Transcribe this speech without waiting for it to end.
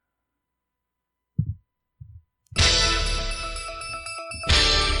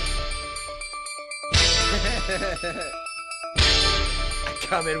I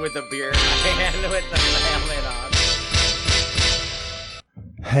come in with a beer in my hand with the helmet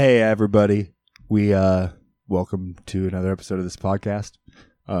on. Hey, everybody. We welcome to another episode of this podcast.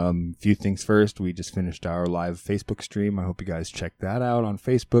 Few things first. We just finished our live Facebook stream. I hope you guys check that out on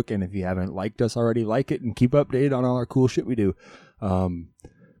Facebook. And if you haven't liked us already, like it and keep updated on all our cool shit we do.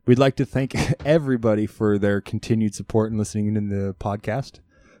 We'd like to thank everybody for their continued support and listening in the podcast.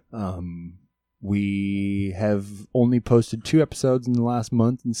 We have only posted 2 episodes in the last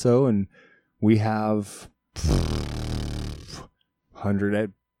month and so, and we have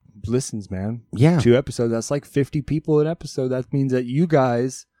 100 listens, man. Yeah. 2 episodes. That's like 50 people an episode. That means that you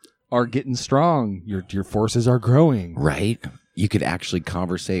guys are getting strong. Your forces are growing. Right. You could actually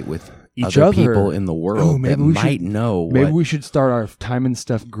conversate with Each other other. people in the world that might know. Maybe we should start our Time and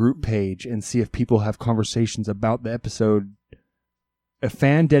Stuff group page and see if people have conversations about the episode. A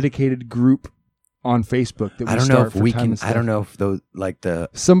fan dedicated group on Facebook that we start for Time and Stuff. I don't know if those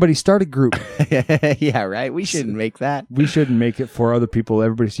Somebody start a group. Yeah, right. We shouldn't make that. We shouldn't make it for other people.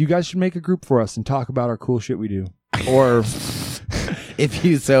 Everybody. So you guys should make a group for us and talk about our cool shit we do. Or if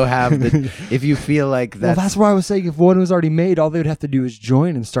you so have if you feel like that. Well, that's why I was saying if one was already made, all they would have to do is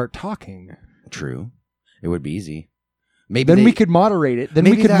join and start talking. True. It would be easy. Then we could moderate it. Then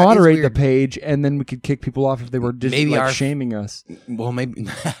we could moderate the page, and then we could kick people off if they were just shaming us. Well,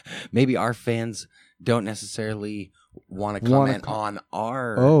 maybe our fans don't necessarily want to comment on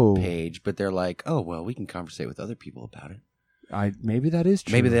our page, but they're like, oh, well, we can conversate with other people about it. Maybe that is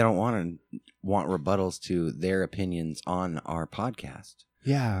true. Maybe they don't want rebuttals to their opinions on our podcast.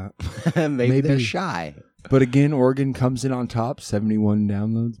 Yeah. maybe they're shy. But again, Oregon comes in on top, 71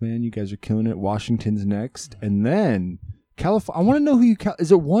 downloads, man. You guys are killing it. Washington's next. And then California. I want to know who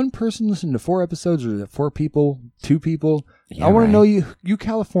is it one person listening to 4 episodes, or is it 4 people, 2 people? Yeah, I want to know you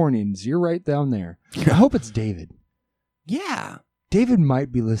Californians. You're right down there. I hope it's David. Yeah. David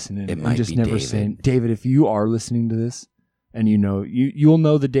might be listening. It might just be never David. saying, David, if you are listening to this, and you'll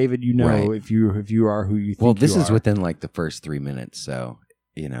know the David you know, right. if you are who you think. Well, this you is are. within like the first 3 minutes, so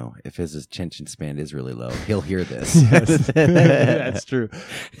if his attention span is really low, he'll hear this. Yes, that's true.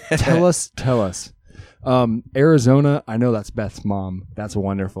 Tell us. Arizona, I know that's Beth's mom. That's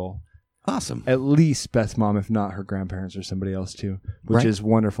wonderful. Awesome. At least Beth's mom, if not her grandparents or somebody else too, which is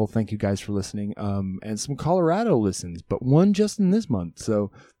wonderful. Thank you guys for listening. And some Colorado listens, but one just in this month.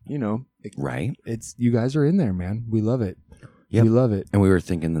 So, right. It's you guys are in there, man. We love it. Yep. We love it. And we were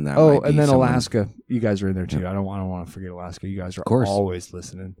thinking that Oh, might be and then someone... Alaska. You guys are in there too. Yep. I don't want to forget Alaska. You guys are course. always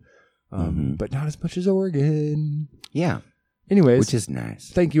listening. But not as much as Oregon. Yeah. Anyways. Which is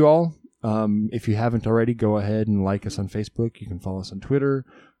nice. Thank you all. If you haven't already, go ahead and like us on Facebook. You can follow us on Twitter.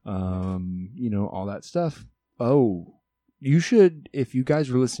 All that stuff. Oh, you should, if you guys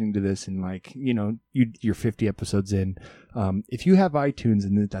are listening to this and you're 50 episodes in, if you have iTunes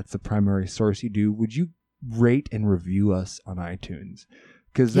and that's the primary source you do, would you rate and review us on iTunes?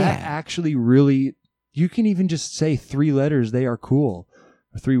 Because that actually really, you can even just say 3 letters, they are cool.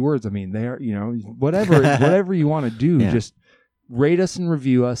 Or 3 words. I mean, they are, whatever you want to do, just rate us and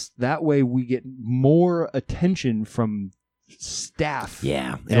review us. That way we get more attention from staff.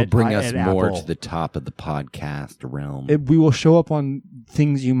 Yeah. It'll bring us more Apple. to the top of the podcast realm. We will show up on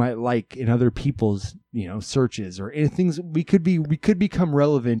things you might like in other people's, searches or things. We could become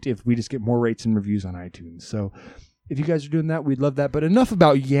relevant if we just get more rates and reviews on iTunes. So if you guys are doing that, we'd love that. But enough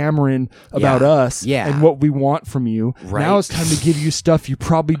about yammering about us and what we want from you. Right. Now it's time to give you stuff you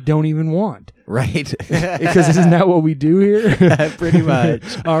probably don't even want. Right. Because isn't that what we do here? Pretty much.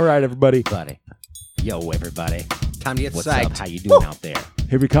 All right, everybody. Yo, everybody. Time to get What's psyched. up? How you doing out there?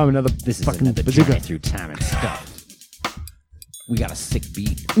 Here we come. This is fucking another bazooka. journey through time and stuff. We got a sick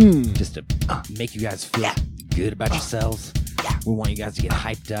beat just to make you guys feel good about yourselves. We want you guys to get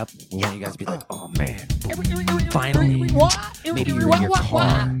hyped up. We want you guys to be like, oh man, finally. Maybe you're in your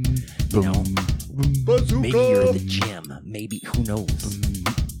car. Maybe you're in the gym. Maybe, who knows?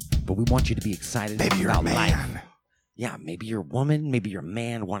 But we want you to be excited about life. Yeah, maybe you're a woman, maybe you're a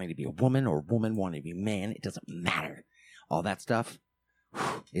man wanting to be a woman, or a woman wanting to be a man. It doesn't matter. All that stuff,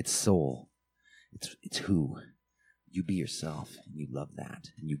 it's soul. It's who. You be yourself, and you love that.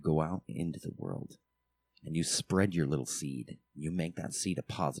 And you go out into the world, and you spread your little seed. You make that seed a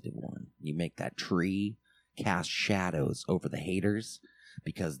positive one. You make that tree cast shadows over the haters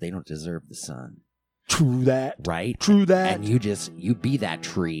because they don't deserve the sun. True that. Right? True that. And you be that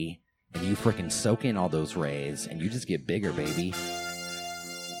tree. And you freaking soak in all those rays, and you just get bigger, baby.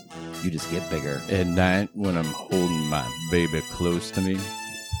 You just get bigger. At night, when I'm holding my baby close to me,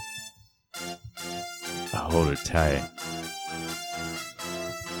 I hold her tight.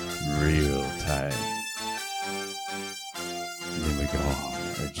 Real tight. go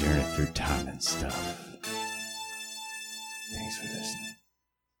on a journey through time and stuff. Thanks for listening.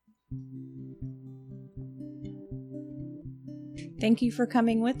 Thank you for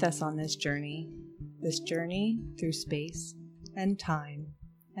coming with us on this journey through space and time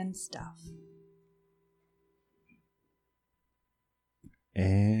and stuff.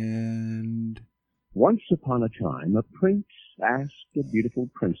 And once upon a time, a prince asked a beautiful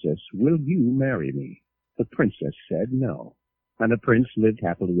princess, "Will you marry me?" The princess said no. And the prince lived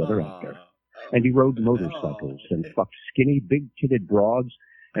happily ever after. And he rode motorcycles and fucked skinny, big-titted broads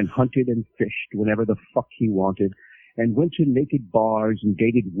and hunted and fished whenever the fuck he wanted, and went to naked bars and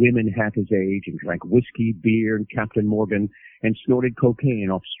dated women half his age and drank whiskey, beer, and Captain Morgan and snorted cocaine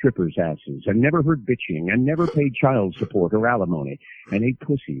off strippers' asses and never heard bitching and never paid child support or alimony and ate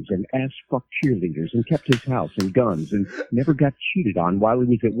pussies and ass-fucked cheerleaders and kept his house and guns and never got cheated on while he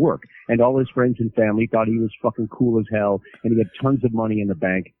was at work, and all his friends and family thought he was fucking cool as hell and he had tons of money in the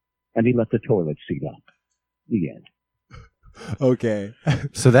bank and he left the toilet seat up. The end. okay.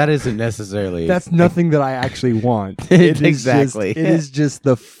 So that isn't necessarily... That's nothing that I actually want. Exactly. It is just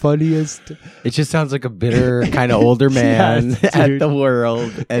the funniest. It just sounds like a bitter kind of older man Yes, at dude. the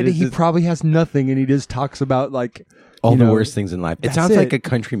world. And he probably has nothing, and he just talks about like all the know, worst things in life. It that's sounds it. like a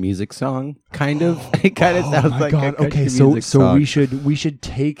country music song, kind of. It kind of sounds my like God. a country okay, music so song. we should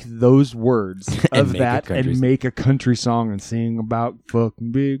take those words of make that a country and make a country song and sing about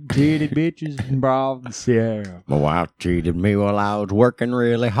fucking big titty bitches and broads, yeah. My wife treated me while I was working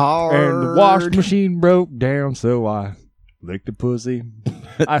really hard. And the wash machine broke down, so I licked the pussy.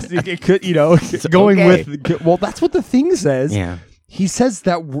 I think it could, going okay. with. Well, that's what the thing says. Yeah. He says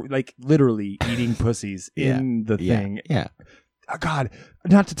that like literally eating pussies in the thing. Yeah. Oh, God,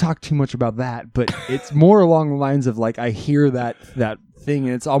 not to talk too much about that, but it's more along the lines of like I hear that thing,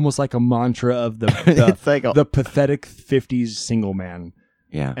 and it's almost like a mantra of the It's like the pathetic 50s single man,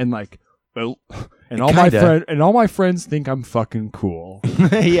 Yeah. and like, well, and Kinda. all my friends think I'm fucking cool.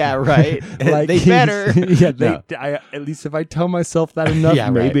 Yeah, right. Like, they better. Yeah, No. at least if I tell myself that enough, Yeah,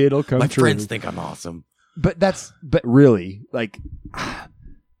 right. maybe it'll come My true. friends think I'm awesome. But really, like,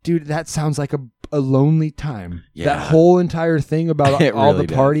 dude, that sounds like a lonely time. Yeah. That whole entire thing about It all really the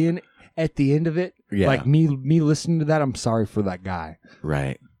does. partying at the end of it, Yeah. like me listening to that, I'm sorry for that guy.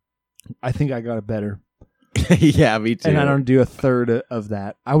 Right. I think I got it better. Yeah, me too. And I don't do a third of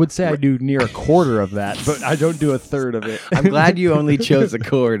that. I would say I do near a quarter of that, but I don't do a third of it. I'm glad you only chose a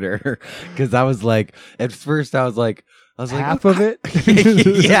quarter, because I was like, at first I was like, half of it.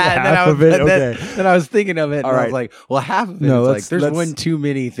 Yeah, and then half I was, of it. and then, Okay. then I was thinking of it, and All I right. was like, well, half of it No, is let's- like, there's let's- one too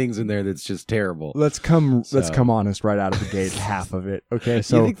many things in there that's just terrible. Let's come So- honest right out of the gate. Half of it. Okay,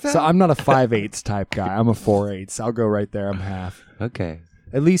 so think so? I'm not a 5/8 type guy. I'm a 4/8. I'll go right there. I'm half. Okay.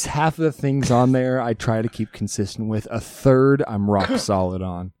 At least half of the things on there I try to keep consistent with. A third I'm rock solid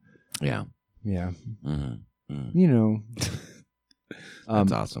on. Yeah. Yeah. Mm-hmm. Mm. You know.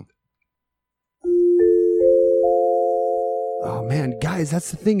 That's awesome. Oh man, guys,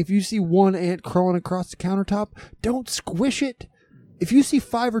 that's the thing. If you see one ant crawling across the countertop, don't squish it. If you see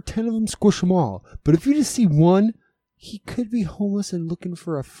 5 or 10 of them, squish them all. But if you just see one, he could be homeless and looking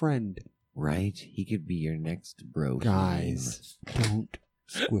for a friend. Right? He could be your next bro. Guys, don't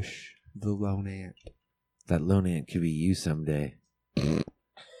squish the lone ant. That lone ant could be you someday.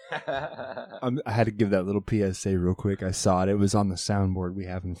 I had to give that little PSA real quick. I saw it. It was on the soundboard we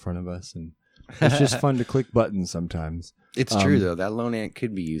have in front of us, and it's just fun to click buttons sometimes. It's true, though. That lone ant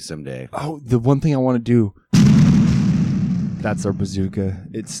could be you someday. Oh, the one thing I want to do. That's our bazooka.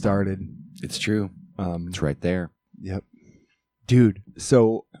 It started. It's true. It's right there. Yep. Dude,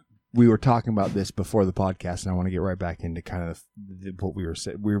 so we were talking about this before the podcast, and I want to get right back into kind of what we were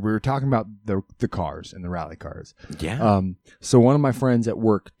saying. We were talking about the cars and the rally cars. Yeah. So one of my friends at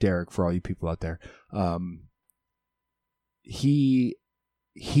work, Derek, for all you people out there, he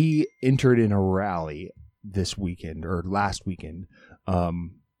entered in a rally this weekend or last weekend,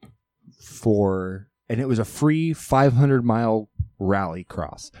 and it was a free 500-mile rally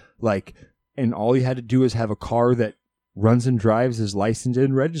cross. Like, and all you had to do is have a car that runs and drives, is licensed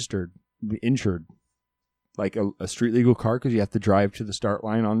and registered, insured, like a street legal car, because you have to drive to the start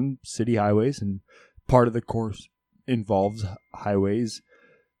line on city highways, and part of the course involves highways.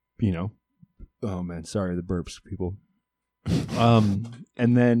 You know, oh man, sorry, the burps, people.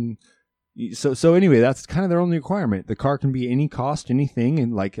 And then, so anyway, that's kind of their only requirement. The car can be any cost, anything,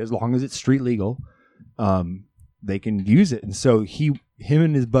 and like as long as it's street legal, they can use it. And so him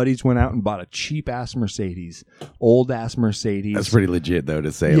and his buddies went out and bought a cheap ass Mercedes, old ass Mercedes. That's pretty legit, though,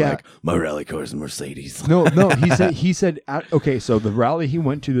 to say, Yeah. like, my rally car is a Mercedes. No, he said, okay, so the rally he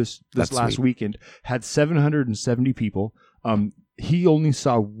went to this That's last sweet. weekend had 770 people. he only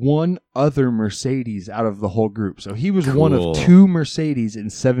saw one other Mercedes out of the whole group. So he was one of 2 Mercedes in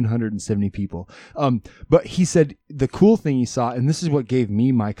 770 people. But he said the cool thing he saw, and this is what gave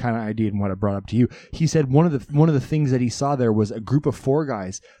me my kind of idea and what I brought up to you. He said one of the things that he saw there was a group of 4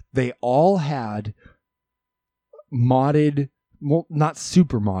 guys. They all had modded, well, not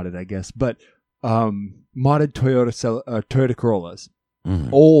super modded, I guess, but modded Toyota Corollas.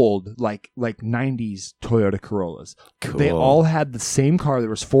 Mm-hmm. Old, like 90s Toyota Corollas. Cool. They all had the same car. There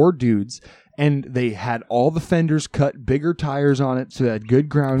was 4 dudes, and they had all the fenders cut, bigger tires on it, so they had good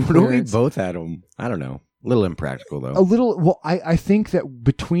ground clearance. We both had them. I don't know. A little impractical, though. A little. Well, I think that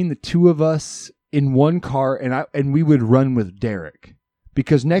between the 2 of us in one car, and we would run with Derek,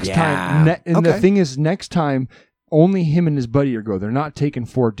 because next time, the thing is, next time, only him and his buddy are go. They're not taking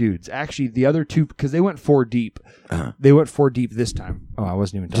 4 dudes. Actually, the other 2, because they went 4 deep. Uh-huh. They went 4 deep this time. Oh, I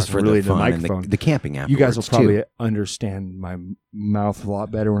wasn't even talking just for really the fun the microphone. And the camping afterwards. You guys will probably understand my mouth a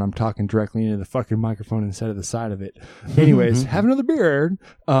lot better when I'm talking directly into the fucking microphone instead of the side of it. Anyways, have another beer.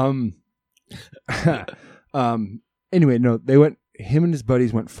 Anyway, no, they went. Him and his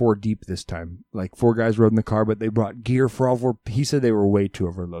buddies went 4 deep this time. Like 4 guys rode in the car, but they brought gear for all 4. He said they were way too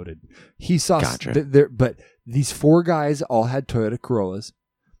overloaded. He saw, but these 4 guys all had Toyota Corollas.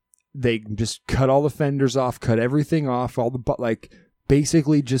 They just cut all the fenders off, cut everything off, all the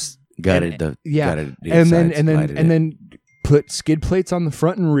basically just gutted and then put skid plates on the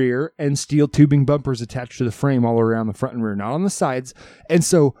front and rear and steel tubing bumpers attached to the frame all around the front and rear, not on the sides.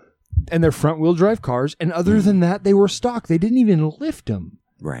 And they're front wheel drive cars. And other than that, they were stock. They didn't even lift them.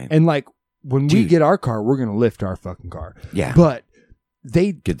 Right. And like when we get our car, we're going to lift our fucking car. Yeah. But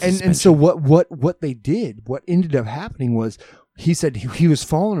they, and so what they did, what ended up happening was, he said he was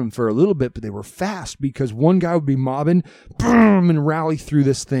following them for a little bit, but they were fast because one guy would be mobbing, boom, and rally through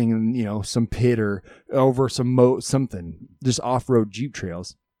this thing and, some pit or over something, just off-road Jeep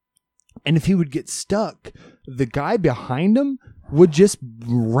trails. And if he would get stuck, the guy behind him would just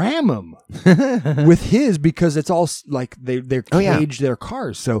ram him with his, because it's all like they're caged their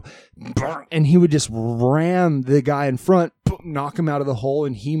cars. So, and he would just ram the guy in front, knock him out of the hole,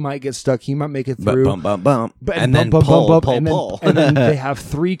 and he might get stuck. He might make it through. And then pull. And then they have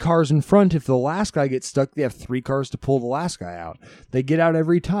 3 cars in front. If the last guy gets stuck, they have 3 cars to pull the last guy out. They get out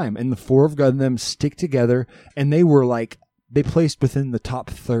every time. And the 4 of them stick together, and they placed within the top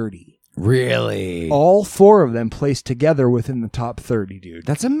 30. Really? All 4 of them placed together within the top 30, dude.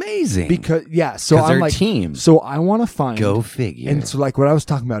 That's amazing. Because so I'm like teams. So I want to find, go figure. And so like what I was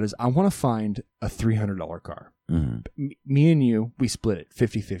talking about is I want to find a $300 car. Mm-hmm. Me and you, we split it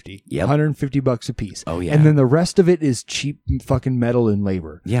 50-50. Yep. $150 a piece. Oh yeah. And then the rest of it is cheap fucking metal and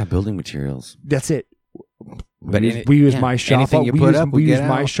labor. Yeah, building materials. That's it. But we use my shop. We use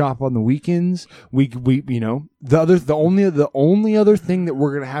my shop on the weekends. We the only other thing that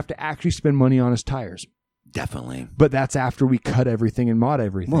we're gonna have to actually spend money on is tires. Definitely. But that's after we cut everything and mod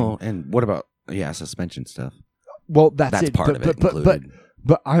everything. Well, and what about suspension stuff? Well, that's it. Part of it.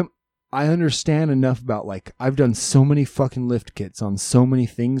 But I understand enough about, like, I've done so many fucking lift kits on so many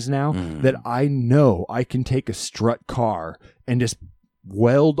things now that I know I can take a strut car and just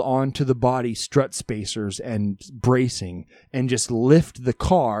weld onto the body strut spacers and bracing and just lift the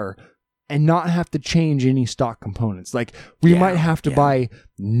car and not have to change any stock components. Like, we might have to buy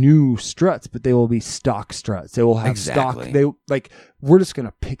new struts, but they will be stock struts. They will have stock. We're just going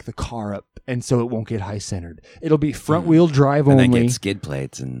to pick the car up, and so it won't get high centered. It'll be front wheel drive only. And then get skid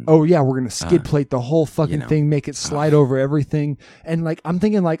plates and. Oh yeah, we're going to skid plate the whole fucking thing, make it slide over everything. And like, I'm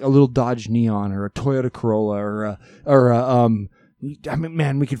thinking like a little Dodge Neon or a Toyota Corolla I mean,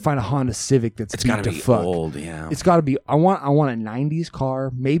 man, we could find a Honda Civic that's beat to fuck. Old, yeah. It's got to be. I want a 90s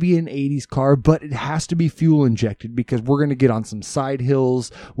car, maybe an 80s car, but it has to be fuel injected because we're going to get on some side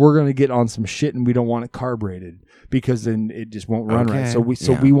hills. We're going to get on some shit, and we don't want it carbureted because then it just won't run right. So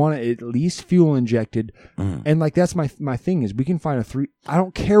we want it at least fuel injected, and like that's my thing is we can find a 3. I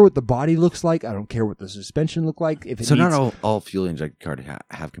don't care what the body looks like. I don't care what the suspension look like. Not all fuel injected cars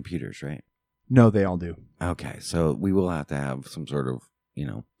have computers, right? No, they all do. Okay, so we will have to have some sort of,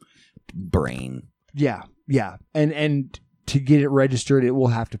 brain. Yeah. And to get it registered, it will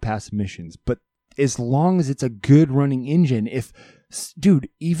have to pass emissions. But as long as it's a good running engine,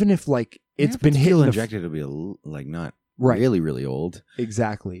 even if like it's been fuel injected, it'll be not really, really old.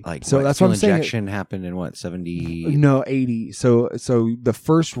 Exactly. Like, so that's what I'm saying. Injection happened in what, 70? No, 80. So the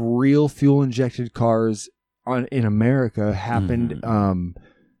first real fuel injected cars in America happened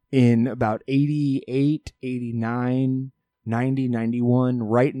in about 88, 89, 90, 91,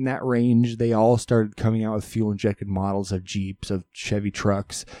 right in that range, they all started coming out with fuel-injected models of Jeeps, of Chevy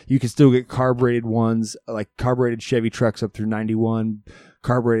trucks. You can still get carbureted ones, like carbureted Chevy trucks up through 91,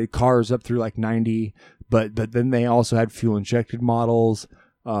 carbureted cars up through like 90, but then they also had fuel-injected models.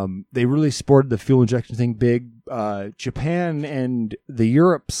 They really sported the fuel injection thing big. Japan and the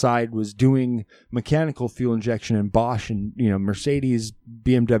Europe side was doing mechanical fuel injection, and Bosch and Mercedes,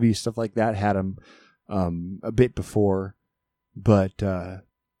 BMW, stuff like that had them a bit before. But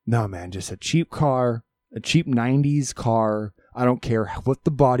no, man, just a cheap car, a cheap 90s car. I don't care what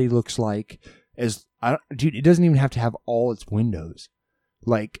the body looks like. Dude, it doesn't even have to have all its windows.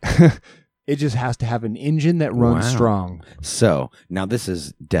 Like, it just has to have an engine that runs strong. So now this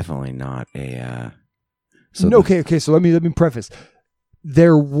is definitely not a. Okay. So let me preface.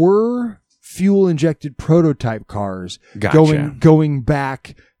 There were fuel injected prototype cars going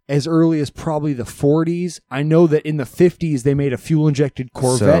back as early as probably the 40s. I know that in the 50s they made a fuel injected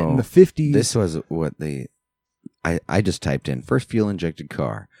Corvette in the 50s. This was what I just typed in first fuel injected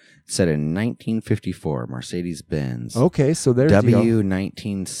car. It said in 1954 Mercedes-Benz. Okay, so there's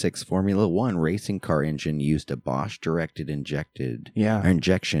W196 Formula One racing car engine used a Bosch directed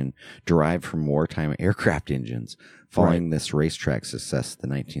injection derived from wartime aircraft engines. Following this racetrack success, the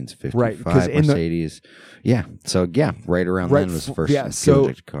 1955 Mercedes. Right around then was the first fuel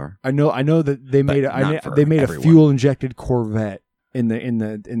injected car. I know that they made a fuel injected Corvette in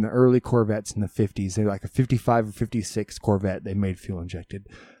the early Corvettes in the 50s. They're like a 55 or 56 Corvette. They made fuel injected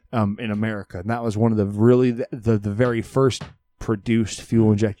in America, and that was one of the really the very first produced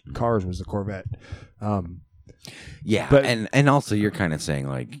fuel injected cars was the Corvette. And also you're kind of saying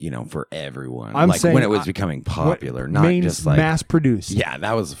like for everyone. I'm like saying when it was becoming popular, not just like mass produced. Yeah,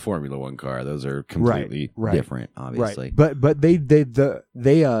 that was a Formula One car. Those are completely different, obviously. Right. But they did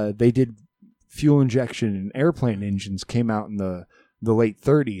fuel injection and airplane engines came out in the late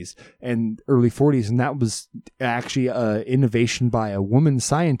 30s and early 40s, and that was actually innovation by a woman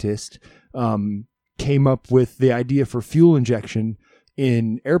scientist. Came up with the idea for fuel injection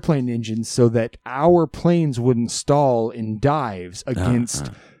in airplane engines so that our planes wouldn't stall in dives against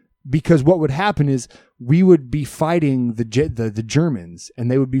because what would happen is we would be fighting the Germans,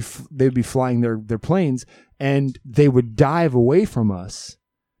 and they would be flying their planes, and they would dive away from us,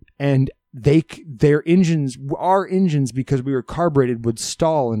 and our engines, because we were carbureted, would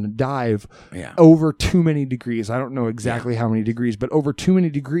stall in a dive over too many degrees. I don't know exactly how many degrees, but over too many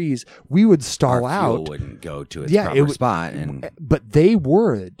degrees, we would stall out. Fuel wouldn't go to its proper spot. But they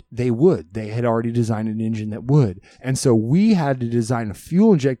would. They had already designed an engine that would. And so we had to design a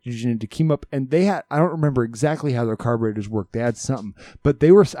fuel injected engine to keep up. And they had, I don't remember exactly how their carburetors worked. They had something, but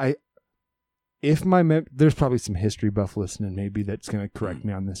they were, there's probably some history buff listening maybe that's going to correct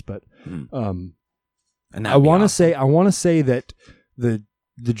me on this, but I want to say that the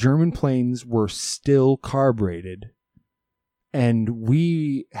German planes were still carbureted, and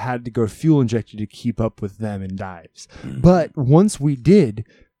we had to go fuel injected to keep up with them in dives. But once we did,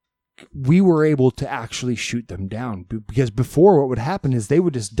 we were able to actually shoot them down, because before what would happen is they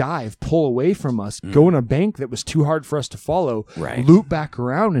would just dive, pull away from us, go in a bank that was too hard for us to follow, loop back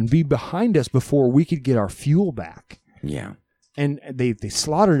around and be behind us before we could get our fuel back. Yeah. And they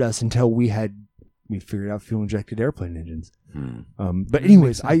slaughtered us until we figured out fuel injected airplane engines. But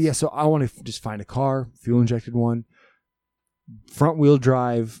anyways, so I want to just find a car, fuel injected one, front wheel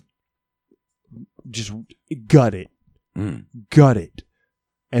drive, just gut it.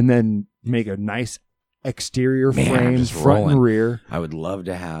 And then make a nice exterior frame, front and rear. I would love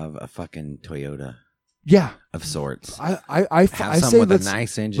to have a fucking Toyota. Yeah, of sorts. I say with a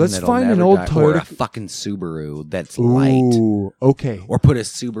nice engine. Let's find an old Toyota, or a fucking Subaru that's light. Okay. Or put a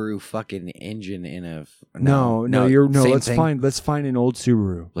Subaru fucking engine in a. Let's find an old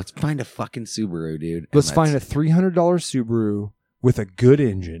Subaru. Let's find a fucking Subaru, dude. Let's find a $300 Subaru with a good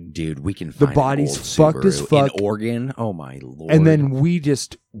engine. Dude, we can find the body's fucked as fuck. In Oregon, oh my lord. And then we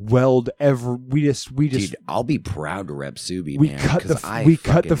just weld Dude, I'll be proud to rep Subi, we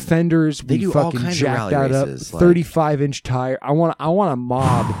cut the fenders, we fucking jacked that up, 35-inch tire. I want a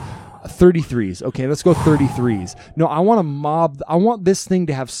mob 33s. Okay, let's go 33s. No, I want this thing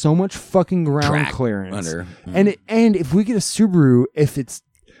to have so much fucking ground clearance. Under. And if we get a Subaru, if it's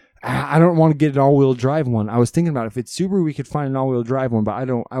I don't want to get an all-wheel drive one. I was thinking about if it's Subaru, we could find an all-wheel drive one, but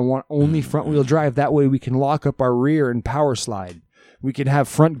I want only front-wheel drive. That way we can lock up our rear and power slide. We could have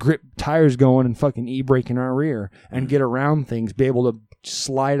front grip tires going and fucking e-brake in our rear and get around things, be able to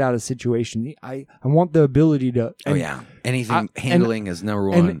slide out of situation. I want the ability to. Anything handling is number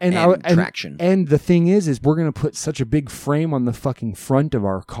one, and traction. And the thing is we're gonna put such a big frame on the fucking front of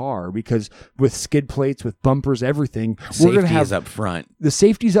our car because with skid plates, with bumpers, everything, we're gonna have up front. The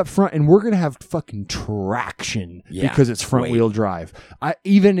safety's up front, and we're gonna have fucking traction because it's front wheel drive.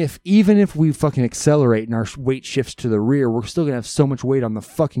 Even if we fucking accelerate and our weight shifts to the rear, we're still gonna have so much weight on the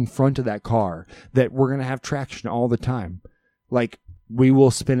fucking front of that car that we're gonna have traction all the time. Like, we will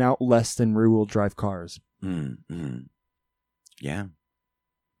spin out less than rear wheel drive cars. Yeah.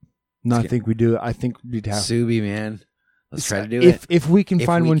 No, I think we do. I think we'd have Subi, man. Let's try to do it. If we can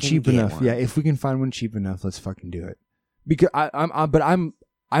find one cheap enough. Yeah, if we can find one cheap enough, let's fucking do it. Because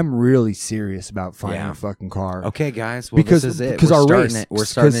I'm really serious about finding a fucking car. Okay, guys. Well, this is it. Because we're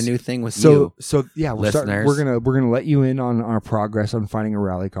starting a new thing with you. So yeah, we're gonna let you in on our progress on finding a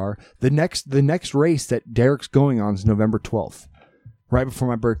rally car. The next race that Derek's going on is November 12th, right before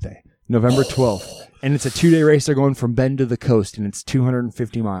my birthday. November 12th. And it's a 2-day race. They're going from Bend to the coast, and it's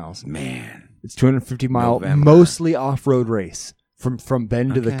 250 miles. Man. It's 250 mile, mostly off-road race from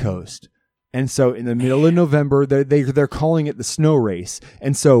Bend to the coast. And so in the middle of November, they're calling it the snow race.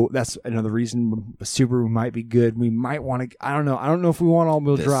 And so that's another reason a Subaru might be good. We might want to, I don't know if we want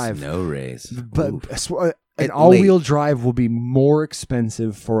all-wheel drive. Snow race. But an all-wheel drive will be more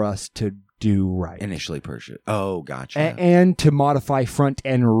expensive for us to do right. Initially purchase. Oh, gotcha. And to modify front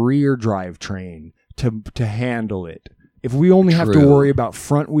and rear drivetrain to handle it. If we only have to worry about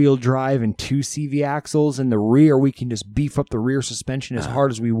front wheel drive and 2 CV axles, and the rear, we can just beef up the rear suspension as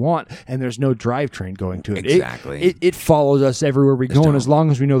hard as we want, and there's no drivetrain going to it. Exactly. It follows us everywhere we go, and as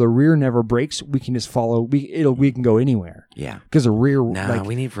long as we know the rear never breaks, we can just follow. We can go anywhere. Yeah. Because the rear,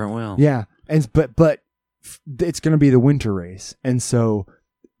 we need front wheel. Yeah, but it's going to be the winter race, and so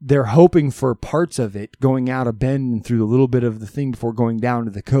they're hoping for parts of it going out of Bend and through a little bit of the thing before going down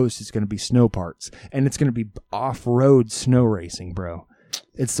to the coast. It's going to be snow parts, and it's going to be off-road snow racing, bro.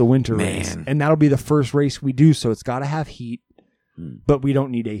 It's the winter race, and that'll be the first race we do. So it's got to have heat, but we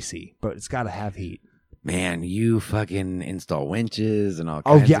don't need AC, but it's got to have heat. Man, you fucking install winches and all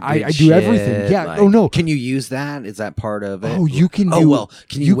kinds of good I do everything. Yeah. Like, can you use that? Is that part of it? Oh, you can do. Oh, well,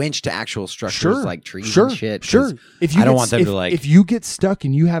 can you winch to actual structures like trees and shit? Sure. If you I don't want them to like. If you get stuck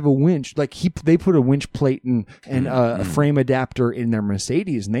and you have a winch, like they put a winch plate and a frame adapter in their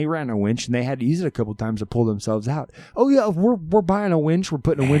Mercedes, and they ran a winch and they had to use it a couple times to pull themselves out. Oh yeah, we're buying a winch. We're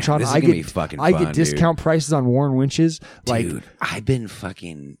putting a winch on. I get discount prices on Warren winches. Like, dude, I've been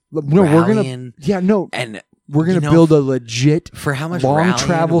fucking. No, we're gonna. And we're gonna build a legit for how much long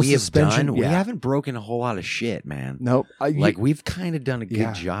travel suspension. Done, we haven't broken a whole lot of shit, man. Nope. We've kind of done a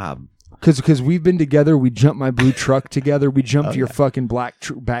good job. Because we've been together. We jumped my blue truck together. We jumped your fucking black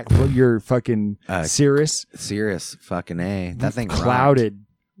your fucking Cirrus. Cirrus, fucking A. That thing clouded.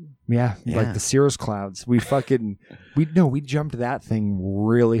 Yeah, like the Cirrus clouds. We jumped that thing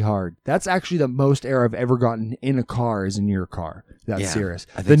really hard. That's actually the most air I've ever gotten in a car is in your car. That Cirrus.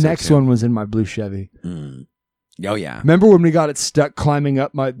 The next one was in my blue Chevy. Oh yeah. Remember when we got it stuck climbing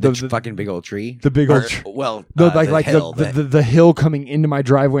up the fucking big old tree? The big old tree. Well, the hill coming into my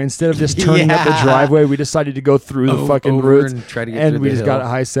driveway. Instead of just turning up the driveway, we decided to go through the fucking roots and try to get we just got it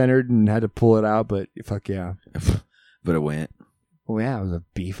high centered and had to pull it out. But fuck yeah. But it went. Well, yeah, it was a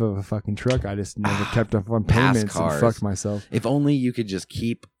beef of a fucking truck. I just never kept up on payments and fucked myself. If only you could just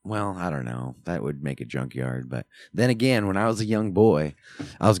keep, well, I don't know. That would make a junkyard. But then again, when I was a young boy,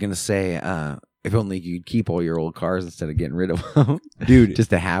 I was going to say, if only you'd keep all your old cars instead of getting rid of them. Dude. Just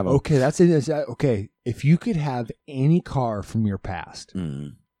to have them. Okay, that's it. Okay, if you could have any car from your past,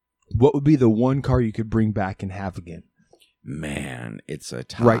 what would be the one car you could bring back and have again? Man, it's a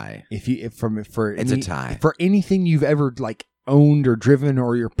tie. Right. It's a tie. For anything you've ever, like, owned or driven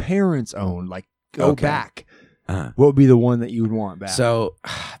or your parents owned, like go back, what would be the one that you would want back? So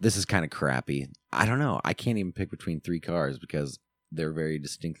this is kind of crappy. I don't know. I can't even pick between 3 cars because they're very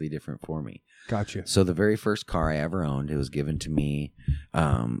distinctly different for me. Gotcha. So the very first car I ever owned, it was given to me.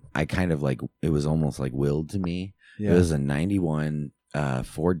 I kind of like, it was almost like willed to me. Yeah. It was a 91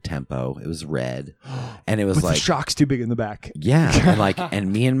 Ford Tempo. It was red, and it was the shocks too big in the back. Yeah,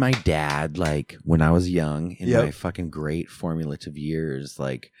 and me and my dad, like when I was young in my fucking great formulative years,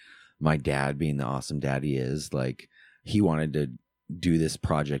 like my dad being the awesome dad he is, like he wanted to do this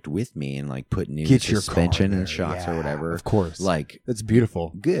project with me and like put new suspension and shocks or whatever. Of course, like that's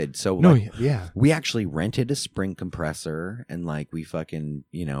beautiful. Good. So we actually rented a spring compressor and like we fucking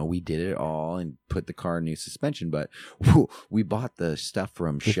we did it all and put the car in new suspension. But we bought the stuff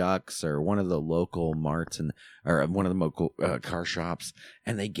from Shucks or one of the local marts or one of the local car shops,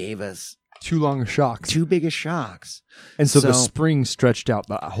 and they gave us too long of shocks. Too big of shocks. And so the spring stretched out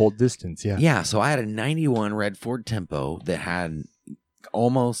the whole distance. Yeah. Yeah. So I had a 91 red Ford Tempo that had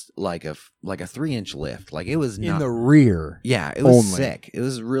almost like a 3-inch lift. Like it was in the rear. Yeah. It was only. sick. It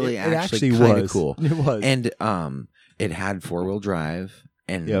was really actually kind of cool. It was. And it had 4-wheel drive,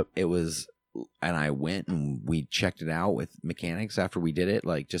 and it was. And I went and we checked it out with mechanics after we did it,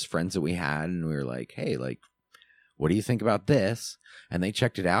 like just friends that we had, and we were like, "Hey, like, what do you think about this?" And they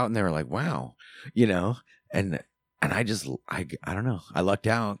checked it out, and they were like, "Wow," And I just, I don't know, I lucked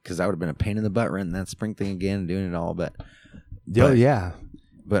out because that would have been a pain in the butt renting that spring thing again and doing it all, but yeah.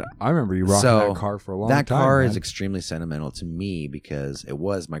 But I remember you rocking that car for a long time. That car is extremely sentimental to me because it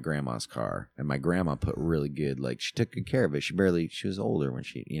was my grandma's car, and my grandma put really good, like she took good care of it. She was older when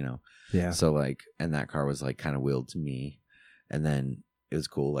she, Yeah. So like, and that car was like kind of willed to me, and then it was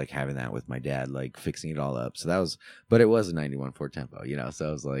cool like having that with my dad, like fixing it all up. So that was, but it was a 91 Ford Tempo, So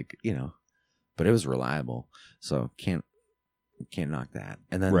I was like, but it was reliable, so can't knock that.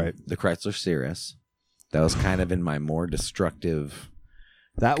 And then the Chrysler Cirrus, that was kind of in my more destructive.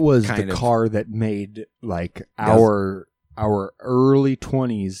 That was the car that made like our early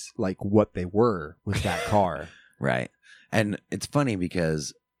 20s like what they were with that car. Right. And it's funny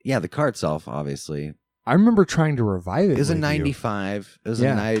because the car itself, obviously, I remember trying to revive it. It was a 95. It was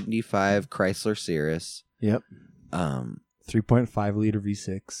a 95 Chrysler Cirrus. Yep. 3.5 liter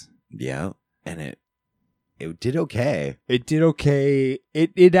V6. Yeah. And it did okay. It did okay.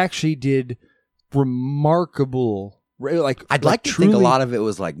 It actually did remarkable. Like I'd like to think a lot of it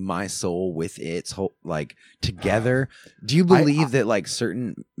was like my soul with its whole like together. Do you believe that like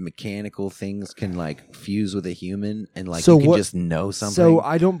certain mechanical things can like fuse with a human and like you can just know something? So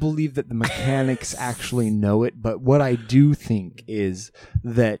I don't believe that the mechanics actually know it, but what I do think is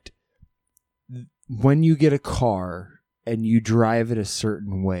that when you get a car and you drive it a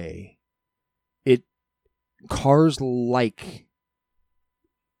certain way, cars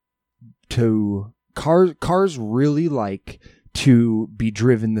really like to be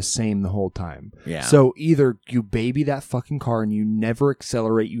driven the same the whole time. Yeah. So either you baby that fucking car and you never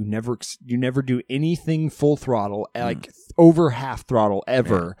accelerate, you never do anything full throttle, like over half throttle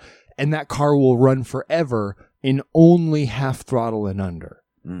ever, and that car will run forever in only half throttle and under.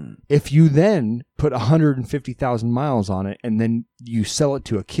 If you then put 150,000 miles on it and then you sell it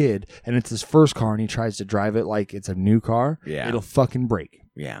to a kid and it's his first car and he tries to drive it like it's a new car, it'll fucking break.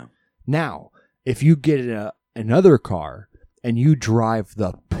 Yeah. Now, if you get another car and you drive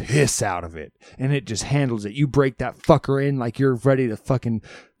the piss out of it and it just handles it, you break that fucker in like you're ready to fucking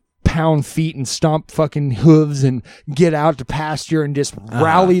pound feet and stomp fucking hooves and get out to pasture and just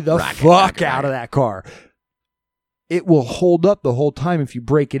rally the fuck out of that car. It will hold up the whole time if you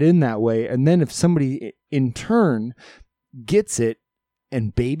break it in that way. And then if somebody in turn gets it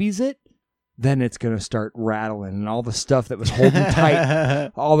and babies it, then it's going to start rattling and all the stuff that was holding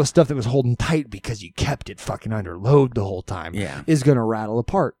tight, because you kept it fucking under load the whole time is going to rattle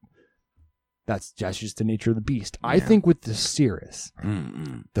apart. That's just the nature of the beast. Yeah. I think with the Cirrus,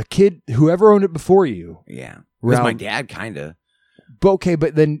 the kid, whoever owned it before you. Yeah. It was my dad, kind of. Okay,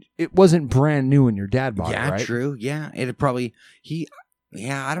 but then it wasn't brand new when your dad bought it, right? Yeah, true. Yeah, it had probably,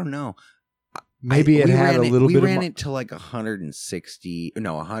 I don't know. Maybe it had a little bit of... We ran it to like 160...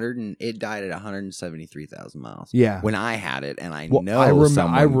 No, 100... It died at 173,000 miles. Yeah. When I had it, and I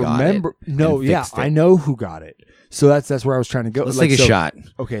remember... No, yeah, I know who got it. So that's where I was trying to go. Let's take a shot.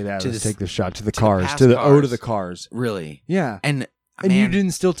 Okay, let's take the shot to the cars. To the ode of the cars. Really? Yeah. And you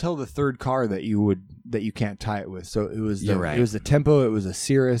didn't still tell the third car that you can't tie it with. So it was it was the Tempo, it was a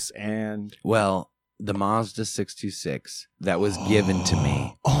Cirrus, and... Well... The Mazda 626 that was given to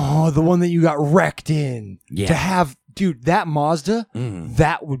me. Oh, the one that you got wrecked in. Yeah. To have, dude, that Mazda,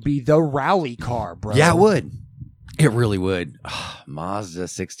 that would be the rally car, bro. Yeah, it would. It really would. Oh, Mazda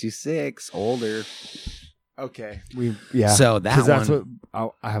 626, older. Okay. So that's what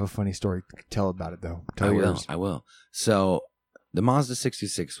I have a funny story to tell about it, though. I will. So the Mazda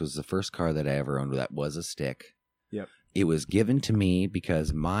 626 was the first car that I ever owned that was a stick. Yep. It was given to me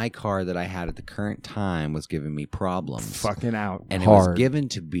because my car that I had at the current time was giving me problems. Fucking out. And hard. It was given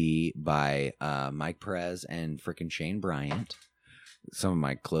to me by Mike Perez and frickin' Shane Bryant, some of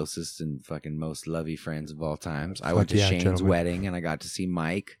my closest and fucking most lovey friends of all times. I went to Shane's wedding and I got to see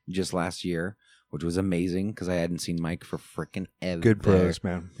Mike just last year, which was amazing because I hadn't seen Mike for frickin' ever. Good bros,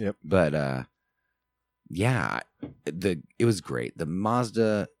 man. Yep. But it was great. The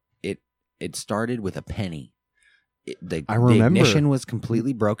Mazda, it started with a penny. the remember. ignition was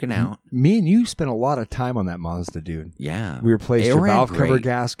completely broken out. Me and you spent a lot of time on that Mazda, dude. Yeah. We replaced It your ran valve cover great.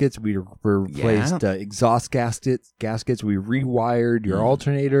 gaskets. We replaced exhaust gaskets. We rewired your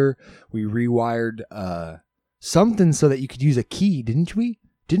alternator. We rewired something so that you could use a key, didn't we?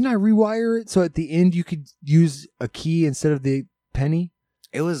 Didn't I rewire it so at the end you could use a key instead of the penny?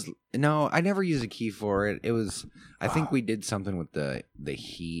 It was no, I never used a key for it. It was I think we did something with the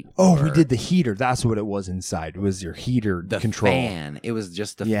heat. Oh, we did the heater. That's what it was inside. It was your heater the control. Fan. It was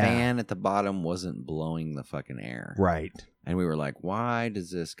just the fan at the bottom wasn't blowing the fucking air. Right. And we were like, why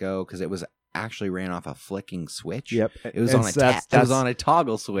does this go? Because it was actually ran off a flicking switch. Yep. It was on it was on a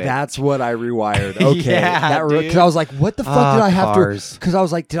toggle switch. That's what I rewired. Okay. Yeah, Because I was like, what the fuck did I have cars. to? Because I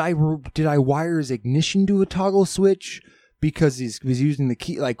was like, did I wire his ignition to a toggle switch? Because he was using the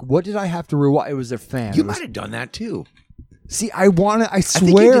key. Like, what did I have to rewire? It was their fan. You might have done that too. See, I swear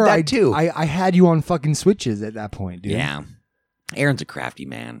think you did that too. I had you on fucking switches at that point, dude. Yeah. Aaron's a crafty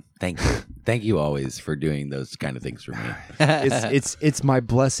man. Thank you. Thank you always for doing those kind of things for me. It's my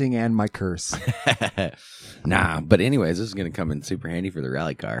blessing and my curse. Nah, but anyways, this is going to come in super handy for the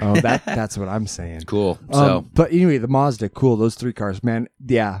rally car. Oh, that's what I'm saying. Cool. So, but anyway, the Mazda, cool. Those 3 cars, man.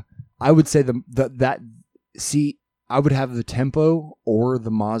 Yeah, I would say I would have the Tempo or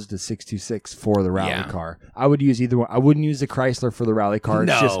the Mazda 626 for the rally car. I would use either one. I wouldn't use the Chrysler for the rally car.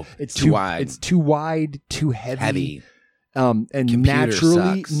 It's too wide. It's too wide, too heavy. And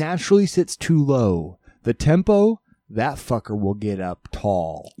naturally sits too low. The Tempo, that fucker will get up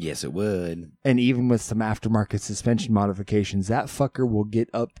tall. Yes, it would. And even with some aftermarket suspension modifications, that fucker will get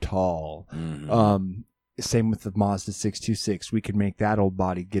up tall. Mm-hmm. Same with the Mazda 626. We could make that old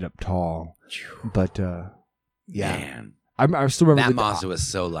body get up tall. But yeah, man. I still remember that Mazda was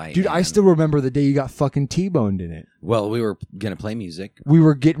so light, dude. man. I still remember the day you got fucking T-boned in it. Well, we were gonna play music. We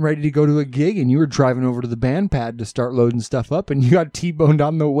were getting ready to go to a gig, and you were driving over to the band pad to start loading stuff up, and you got T-boned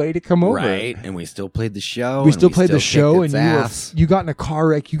on the way to come over. Right, and we still played the show. We still played the show, and ass. you got in a car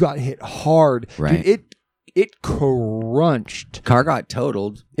wreck. You got hit hard. Right. Dude, it crunched. Car got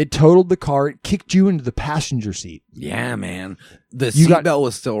totaled. It totaled the car. It kicked you into the passenger seat. Yeah, man. The seatbelt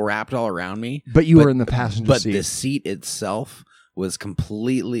was still wrapped all around me. But you were in the passenger seat. But the seat itself was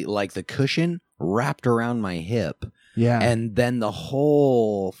completely, like the cushion wrapped around my hip. Yeah. And then the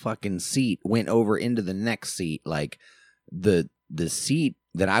whole fucking seat went over into the next seat. Like the seat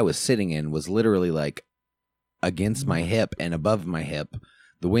that I was sitting in was literally like against my hip and above my hip.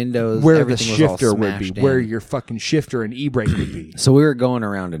 The windows, where the everything shifter was all would be, smashed where in. your fucking shifter and e-brake would be. So we were going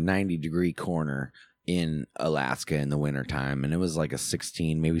around a 90-degree corner in Alaska in the wintertime, and it was like a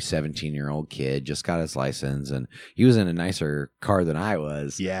 16, maybe 17-year-old kid, just got his license, and he was in a nicer car than I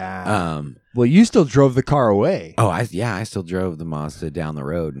was. Yeah. Well, you still drove the car away. Oh, I still drove the Mazda down the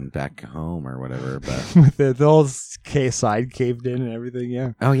road and back home or whatever. But with the whole side caved in and everything,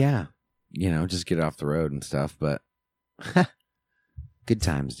 yeah. Oh, yeah. Just get off the road and stuff, but... Good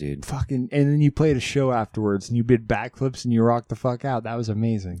times, dude. Fucking, and then you played a show afterwards, and you did backflips, and you rocked the fuck out. That was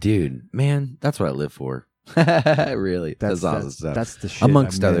amazing, dude. Man, that's what I live for. Really, that's awesome stuff. That's the shit.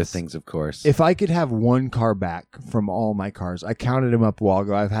 Amongst other things, of course. If I could have one car back from all my cars, I counted them up a while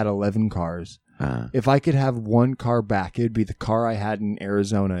ago. I've had 11 cars. If I could have one car back, it would be the car I had in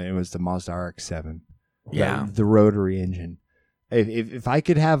Arizona. It was the Mazda RX-7. Yeah, the rotary engine. If I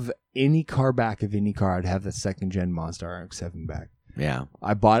could have any car back of any car, I'd have the second gen Mazda RX-7 back. Yeah,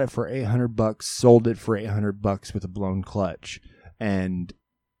 I bought it for $800, sold it for $800 with a blown clutch, and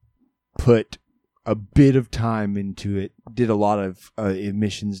put a bit of time into it. Did a lot of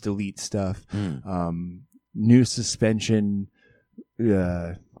emissions delete stuff, new suspension,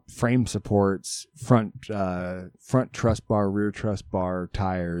 frame supports, front truss bar, rear truss bar,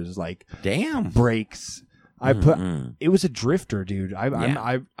 tires, like damn brakes. I put it was a drifter, dude.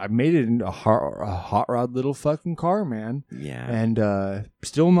 I made it into a hot rod little fucking car, man. Yeah, and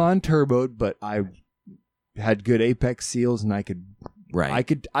still non-turboed, but I had good apex seals, and I could you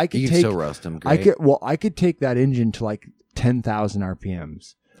could still roast them. Great. I could take that engine to like 10,000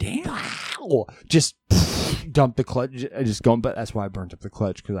 RPMs. Damn, wow. Just dump the clutch. But that's why I burnt up the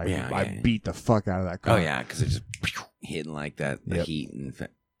clutch, because I beat the fuck out of that car. Oh yeah, because it just hitting like that, the heat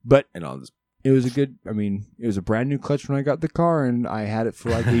and all this. It was it was a brand new clutch when I got the car, and I had it for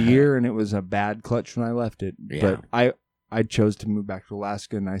like a year, and it was a bad clutch when I left it. Yeah. But I chose to move back to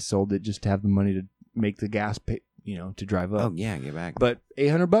Alaska, and I sold it just to have the money to make the gas pay, to drive up. Oh yeah, get back. But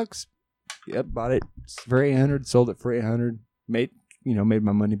 $800, yep, bought it for $800, sold it for $800, made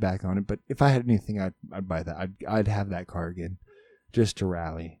my money back on it. But if I had anything, I'd buy that. I'd have that car again, just to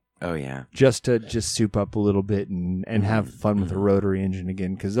rally. Oh yeah, just to soup up a little bit and have fun with a rotary engine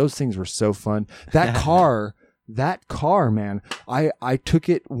again, because those things were so fun. That car that car, man, I took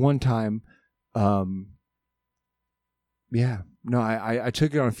it one time. Yeah, no, I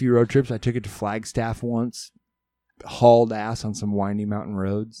took it on a few road trips. I took it to Flagstaff once, hauled ass on some windy mountain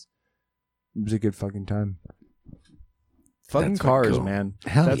roads. It was a good fucking time. Fucking cars, cool. Man.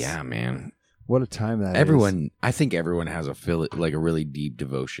 Hell yeah, man. What a time that is. I think everyone has a really deep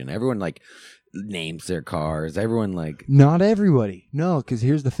devotion. Everyone like names their cars. Everyone like. Not everybody. No, because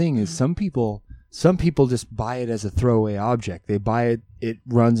here's the thing: is some people just buy it as a throwaway object. They buy it, it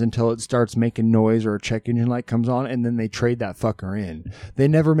runs until it starts making noise or a check engine light comes on, and then they trade that fucker in. They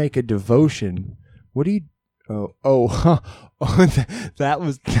never make a devotion. What do you?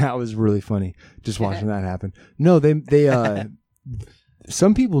 That was really funny. Just watching that happen. No, they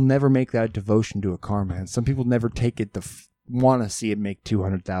some people never make that devotion to a car, man. Some people never take it to want to see it make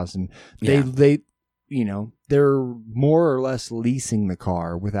 200,000. They you know, they're more or less leasing the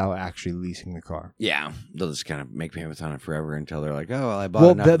car without actually leasing the car. Yeah, they'll just kind of make payments on it forever until they're like, oh, well, I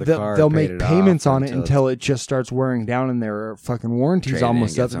bought enough of the car. They'll make payments on it until it just starts wearing down and their fucking warranty's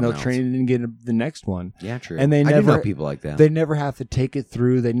almost up, and they'll trade it and get the next one. Yeah, true. And I do know people like that. They never have to take it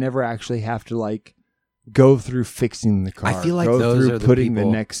through. They never actually have to like go through fixing the car. I feel like those are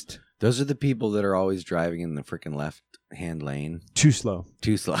those are the people that are always driving in the freaking left-hand lane. Too slow.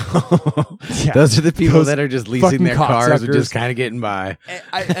 Yeah. Those are the people that are just leasing their cars and just kind of getting by.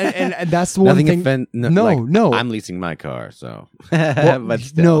 And that's the one thing. No. I'm leasing my car, so. Well,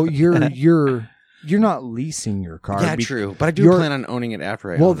 but no, you're not leasing your car. Yeah, true. But I do plan on owning it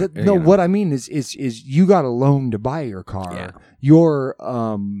after I own it. No, what I mean is you got a loan to buy your car. Yeah. You're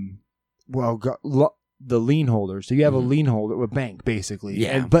the lien holder. So you have a lien holder with bank, basically.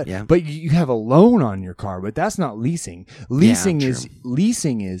 Yeah. But you have a loan on your car, but that's not leasing. Leasing is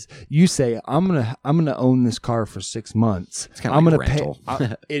you say, I'm gonna own this car for 6 months. It's kind of like a rental.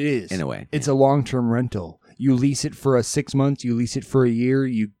 It is. In a way. It's a long-term rental. You lease it for 6 months, you lease it for a year,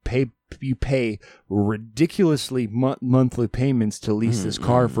 you pay ridiculously monthly payments to lease this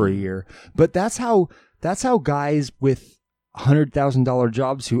car for a year. But that's how guys with $100,000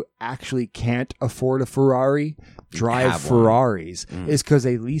 jobs who actually can't afford a Ferrari drive Ferraris is because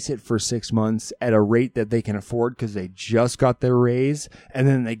they lease it for 6 months at a rate that they can afford because they just got their raise, and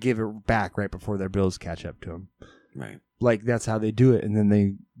then they give it back right before their bills catch up to them. Right. Like that's how they do it, and then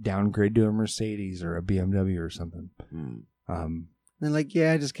they downgrade to a Mercedes or a BMW or something. And like,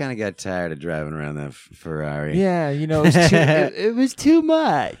 I just kind of got tired of driving around that Ferrari. Yeah, you know, it was too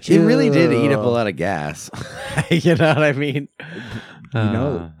much. It really did eat up a lot of gas. You know what I mean?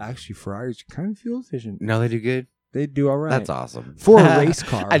 Actually, Ferraris are kind of fuel efficient. No, they do good. They do all right. That's awesome. For a race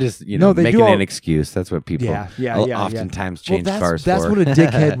car. I just, making an excuse. That's what people oftentimes change cars for. That's what a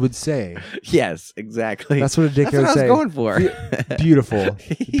dickhead would say. Yes, exactly. That's what a dickhead would say. That's what I was going for. Beautiful.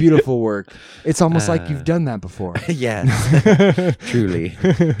 Beautiful work. It's almost like you've done that before. Yes. Truly.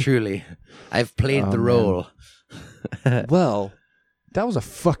 I've played the role. Well, that was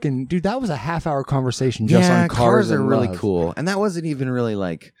that was a half-hour conversation just on cars are really love. Cool. And that wasn't even really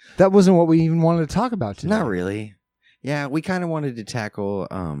like... That wasn't what we even wanted to talk about today. Not really. Yeah, we kind of wanted to tackle...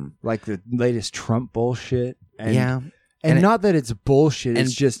 like the latest Trump bullshit. And, And not that it's bullshit,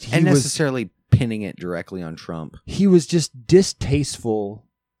 it's just... And necessarily pinning it directly on Trump. He was just distasteful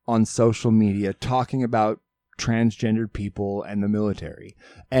on social media, talking about transgendered people and the military.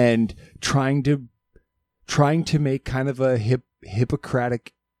 And trying to make kind of a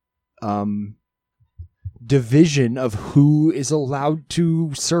Hippocratic division of who is allowed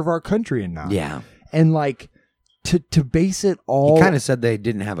to serve our country and not. Yeah. And like to base it all... He kind of said they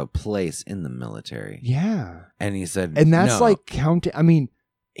didn't have a place in the military. Yeah. And he said... And that's like counting... I mean...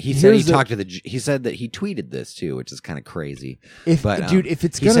 He said he talked to he said that he tweeted this too, which is kind of crazy. If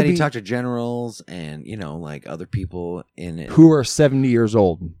it's gonna he said he talked to generals and, like other people in it. Who are 70 years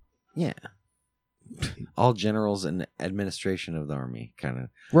old. Yeah. All generals and administration of the army, kind of.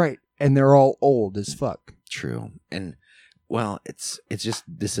 Right. And they're all old as fuck. True. And, well, it's just,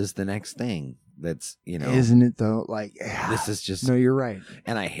 this is the next thing that's, Isn't it, though? Like, this is just... No, you're right.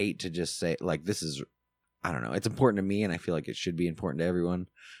 And I hate to just say, like, this is, I don't know, it's important to me, and I feel like it should be important to everyone.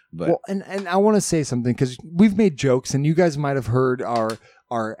 But well, and I want to say something, because we've made jokes, and you guys might have heard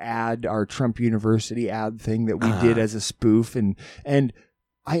our ad, our Trump University ad thing that we did as a spoof, and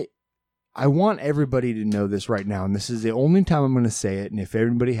I want everybody to know this right now, and this is the only time I'm going to say it, and if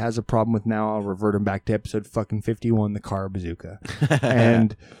everybody has a problem with now, I'll revert them back to episode fucking 51, the car bazooka.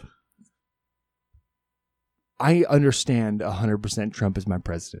 And I understand 100% Trump is my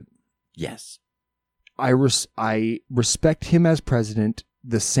president. Yes. I respect him as president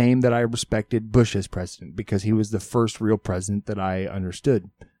the same that I respected Bush as president, because he was the first real president that I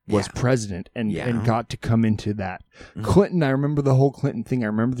understood. was president and got to come into that. Clinton, I remember the whole Clinton thing. I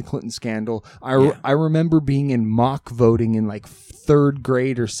remember the Clinton scandal. I remember being in mock voting in like 3rd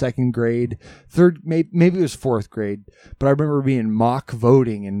grade or 2nd grade. Maybe it was 4th grade, but I remember being mock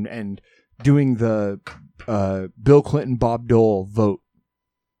voting and doing the Bill Clinton, Bob Dole vote.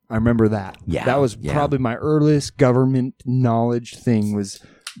 I remember that. Yeah, that was probably my earliest government knowledge thing was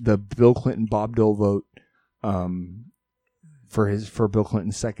the Bill Clinton, Bob Dole vote for Bill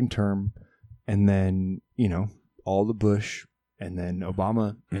Clinton's 2nd term, and then all the Bush, and then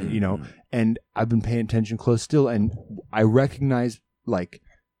Obama, and I've been paying attention close still, and I recognize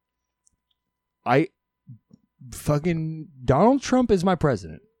fucking Donald Trump is my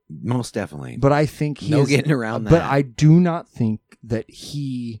president. Most definitely. But I think he is getting around that. But I do not think that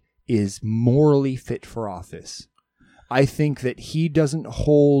he is morally fit for office. I think that he does not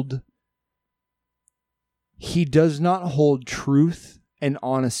hold truth and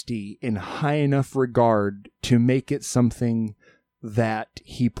honesty in high enough regard to make it something that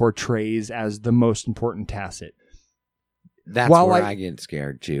he portrays as the most important tacit. That's where I get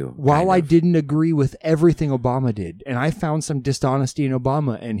scared too. While I didn't agree with everything Obama did, and I found some dishonesty in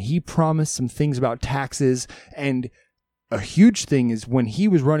Obama, and he promised some things about taxes, and a huge thing is when he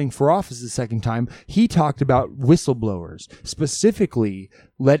was running for office the 2nd time, he talked about whistleblowers, specifically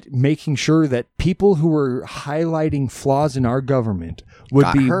making sure that people who were highlighting flaws in our government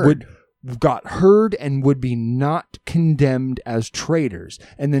got heard and would be not condemned as traitors.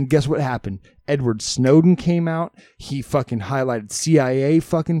 And then guess what happened? Edward Snowden came out. He fucking highlighted CIA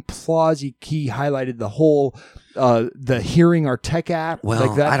fucking flaws. He highlighted the whole the Hearing Our Tech Act. Well,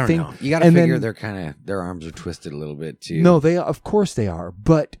 like that I don't thing. know. You got to figure their arms are twisted a little bit too. No, of course they are.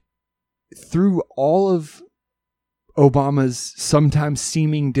 But through all of Obama's sometimes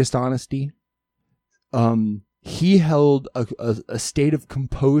seeming dishonesty, he held a state of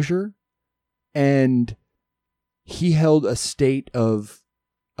composure. And he held a state of,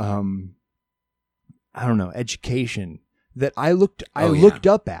 education that I looked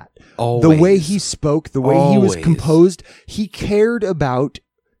up at. Always. The way he spoke, the way he was composed, he cared about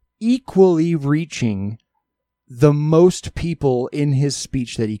equally reaching the most people in his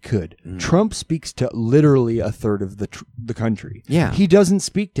speech that he could. Trump speaks to literally 1/3 of the country. Yeah. He doesn't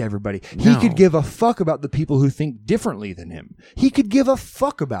speak to everybody. No. He could give a fuck about the people who think differently than him. He could give a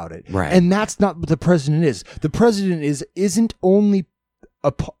fuck about it. Right. And that's not what the president is. The president isn't only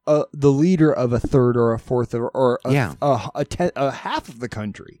the leader of 1/3 or 1/4 or a half of the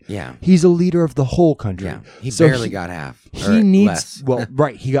country. Yeah. He's a leader of the whole country. Yeah. He barely got half. He needs less.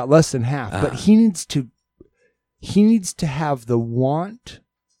 Right, he got less than half, but he needs to have the want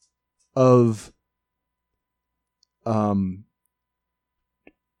of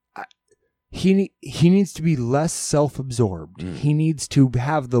he needs to be less self-absorbed. He needs to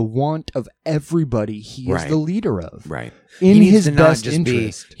have the want of everybody he is the leader of. Right. In his best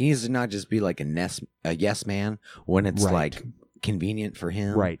interest. He needs to not just be like a yes man when it's like convenient for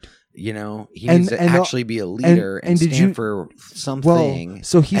him. Right. He needs to actually be a leader and stand for something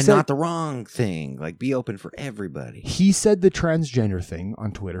and not the wrong thing. Like, be open for everybody. He said the transgender thing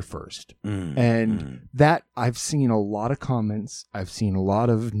on Twitter first. That I've seen a lot of comments. I've seen a lot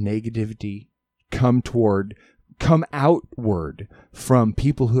of negativity come outward from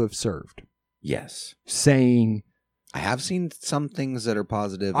people who have served. Yes. Saying... I have seen some things that are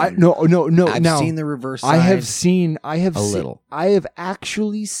positive. No. I've seen the reverse side. I have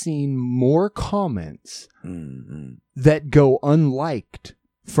actually seen more comments that go unliked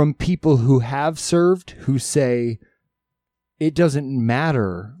from people who have served, who say it doesn't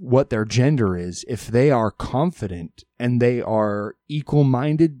matter what their gender is. If they are confident and they are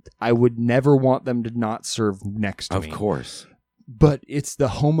equal-minded, I would never want them to not serve next to me. Of course. But it's the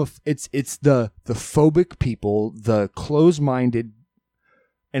it's the phobic people, the closed-minded,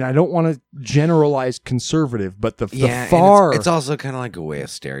 and I don't want to generalize conservative, but the far. It's also kind of like a way of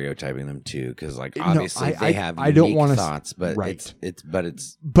stereotyping them too, because obviously they have unique thoughts, but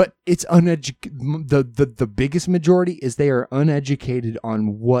it's uneducated. The biggest majority is they are uneducated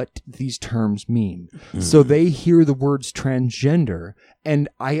on what these terms mean, so they hear the words transgender, and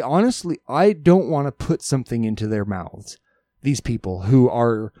I don't want to put something into their mouths. These people who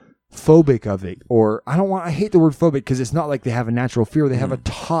are phobic of it, or I hate the word phobic because it's not like they have a natural fear, they have a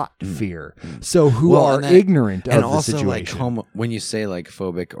taught fear. So who are ignorant of the situation. Like when you say like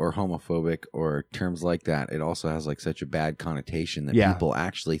phobic or homophobic or terms like that, it also has like such a bad connotation that people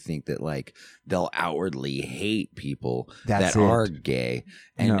actually think that like they'll outwardly hate people that are gay.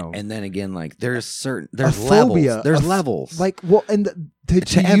 And then again, like there's levels. There's levels. Like, well, and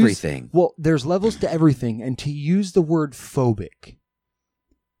to everything. Well, there's levels to everything, and to use the word phobic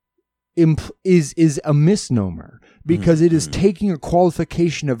is a misnomer because it is taking a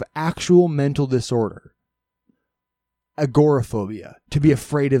qualification of actual mental disorder. Agoraphobia, to be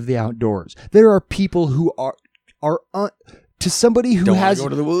afraid of the outdoors. There are people who are to somebody who don't go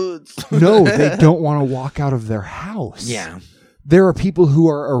to the woods. No, they don't want to walk out of their house. Yeah. There are people who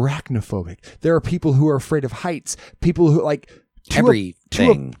are arachnophobic. There are people who are afraid of heights. People who like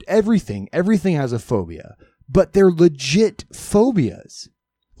everything. Everything has a phobia, but they're legit phobias.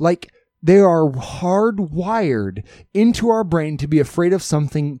 Like they are hardwired into our brain to be afraid of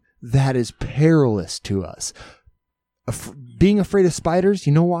something that is perilous to us. Being afraid of spiders,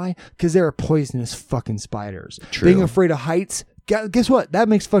 you know why? Because there are poisonous fucking spiders. True. Being afraid of heights, guess what? That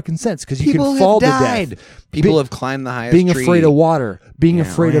makes fucking sense because you People can fall have to died. death. People have climbed the highest Being tree. afraid of water, being Yeah,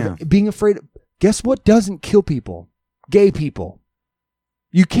 afraid yeah. of being afraid. Guess what doesn't kill people? Gay people.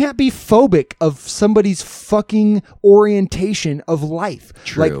 You can't be phobic of somebody's fucking orientation of life.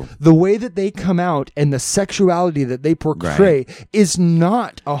 True. Like the way that they come out and the sexuality that they portray is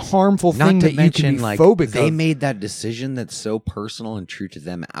not a harmful thing Not to that mention, you can be like, phobic they of. made that decision that's so personal and true to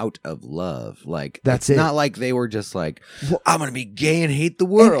them out of love. Like That's it's it. not like they were just like, I'm gonna be gay and hate the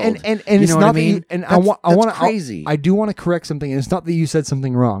world. And You it's know not what I mean? that you, and That's I want to crazy. I do want to correct something, and it's not that you said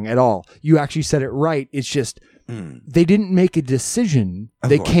something wrong at all. You actually said it right. It's just they didn't make a decision. Of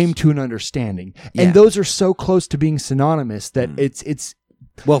They course. came to an understanding, Yeah. and those are so close to being synonymous that it's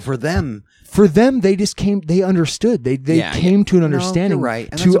well, for them, for them. They just came. They understood. They came to an understanding. No, you're right.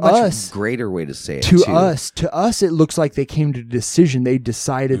 And to that's a much us, greater way to say it. to too. us, it looks like they came to a decision. They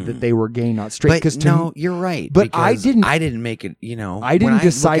decided that they were gay, not straight. But no, you're right. But I because didn't- I didn't make it. You know, I didn't when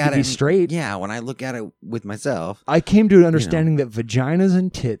decide look at to be it- straight. Yeah, when I look at it with myself, I came to an understanding that vaginas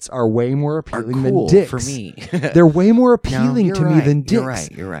and tits are way more are appealing cool than dicks. for me. They're way more No, appealing you're to me right. than dicks. You're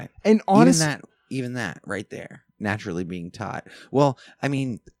right. You're right. And honestly, even that right there, naturally being taught. Well, I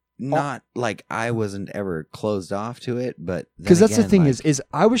mean, not like I wasn't ever closed off to it, but because that's the thing like, is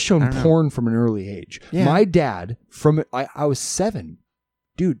I was shown I don't know. porn from an early age. Yeah. My dad, I was 7,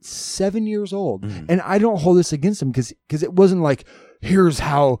 dude, 7 years old, Mhm. and I don't hold this against him because it wasn't like here's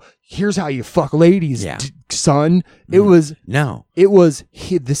how you fuck ladies, Yeah. son. It was no.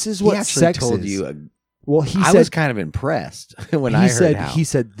 this is what He actually sex told is. you. Well, he I said was kind of impressed when I he heard said how. he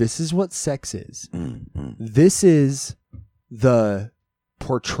said this is what sex is. Mm. This is the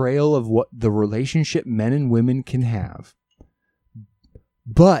portrayal of what the relationship men and women can have.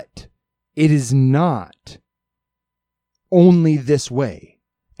 But it is not only this way.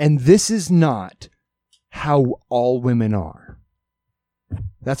 And this is not how all women are.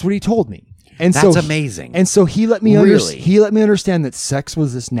 That's what he told me. And That's so amazing. And so he let me Really? he let me understand that sex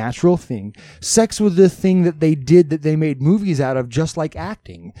was this natural thing. Sex was the thing that they did, that they made movies out of, just like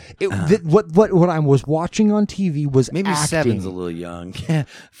acting. What I was watching on TV was Maybe acting. 7's a little young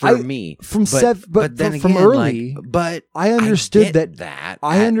for me. From but then from again, early. like, but I understood get that-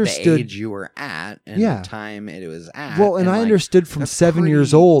 I I at understood- the age you were at and Yeah. the time it was at. Well, and I like, understood from that's 7 years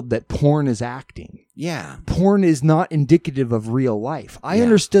pretty- old that porn is acting. Yeah, Porn is not indicative of real life. I Yeah.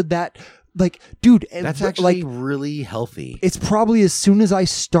 understood that. Like, dude, that's like, actually really healthy. it's probably as soon as I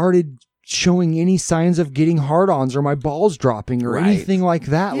started showing any signs of getting hard-ons or my balls dropping or Right. anything like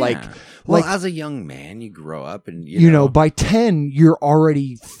that. Yeah. Like, well, as a young man, you grow up and you know, by 10, you're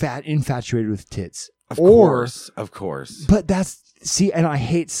already infatuated with tits. of course. But and I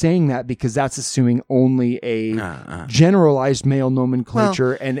hate saying that because that's assuming only a Uh-uh. generalized male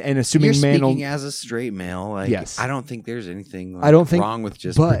nomenclature and assuming You're male. speaking as a straight male. Like, Yes. I don't think there's anything I don't think- wrong with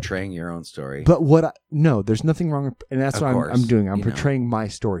just but- portraying your own story. But no, there's nothing wrong, and that's Of what course, I'm doing. I'm you know. portraying my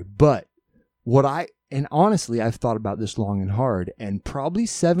story. But and honestly, I've thought about this long and hard, and probably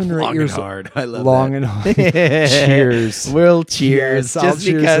 7 or 8 long years and hard. I love long that. and hard. Cheers. We'll cheers. Yes, I'll just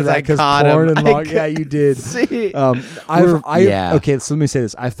cheers to because that, I 'cause caught porn him. and long- yeah, you did. See? Yeah. Yeah. Okay, so let me say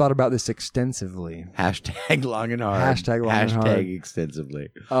this. I've thought about this extensively. Hashtag long and hard. Hashtag long and hard. Hashtag extensively.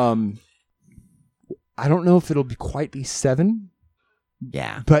 I don't know if it'll quite be 7,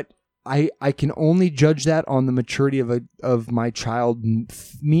 Yeah. but I can only judge that on the maturity of my child,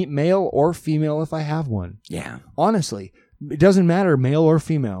 male or female, if I have one. Yeah. Honestly, it doesn't matter, male or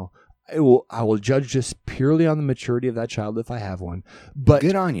female. I will judge this purely on the maturity of that child if I have one. But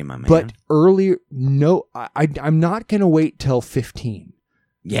Good on you, my man. But earlier, no, I'm not going to wait till 15.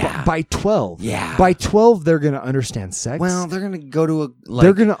 yeah. By 12. Yeah. By 12, they're going to understand sex. well, they're going to go to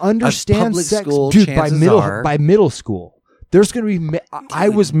they're going to understand public sex, school, dude. By chances middle are. by middle school. There's going to be. I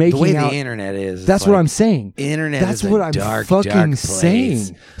was making the way out. The internet is. That's what I'm saying. Internet. That's is what a I'm dark, fucking dark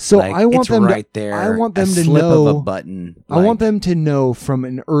saying. So like, I want it's them right to. there. I want them a to slip know. Of a button. I want them to know from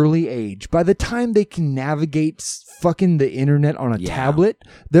an early age. By the time they can navigate fucking the internet on a tablet,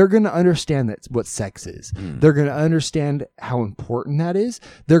 they're going to understand that's what sex is. They're going to understand how important that is.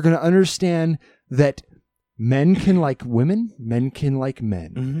 They're going to understand that. Men can like women. Men can like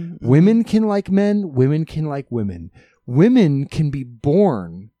men. Mm-hmm. Women can like men. Women can like women. Women can be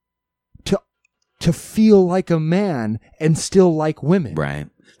born to feel like a man and still like women. Right.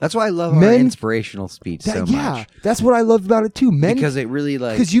 That's why I love our inspirational speech so much. Yeah, that's what I love about it too. Men, because it really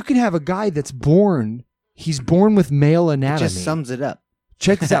because you can have a guy that's born. He's born with male anatomy. It just sums it up.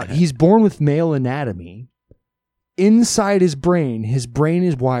 Check this out. He's born with male anatomy. Inside his brain is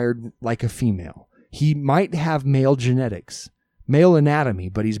wired like a female. He might have male genetics, male anatomy,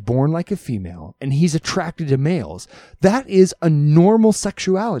 but he's born like a female and he's attracted to males. That is a normal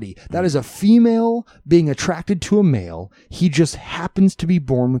sexuality. That is a female being attracted to a male. He just happens to be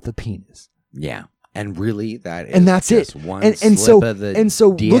born with a penis. Yeah. And really that is that's just it. One and slip so, of the and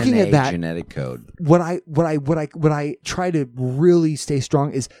so DNA looking at that genetic code. What I try to really stay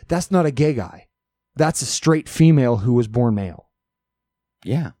strong is that's not a gay guy. That's a straight female who was born male.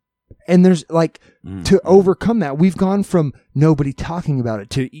 Yeah. And there's like to overcome that, we've gone from nobody talking about it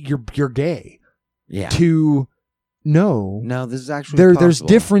to you're gay. Yeah. To no, this is actually there's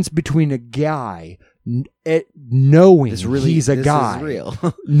difference between a guy knowing he's a guy, is real.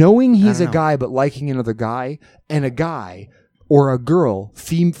 knowing he's a guy but liking another guy, and a guy or a girl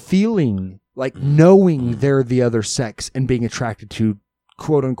feeling like knowing they're the other sex and being attracted to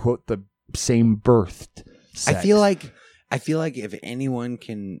quote unquote the same birthed sex. I feel like if anyone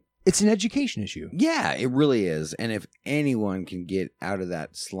can. It's an education issue. Yeah, it really is. And if anyone can get out of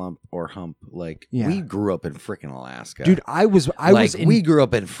that slump or hump, we grew up in freaking Alaska. Dude, we grew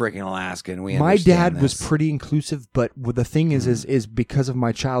up in freaking Alaska and my dad was pretty inclusive, but the thing is because of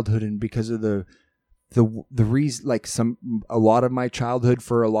my childhood and because of the reason, a lot of my childhood,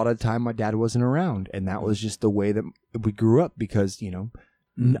 for a lot of time, my dad wasn't around. And that was just the way that we grew up because,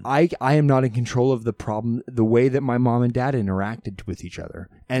 I am not in control of the way that my mom and dad interacted with each other.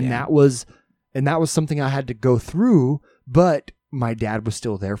 And that was something I had to go through, but my dad was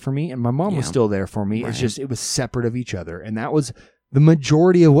still there for me and my mom was still there for me. Right. It's just, it was separate of each other. And that was the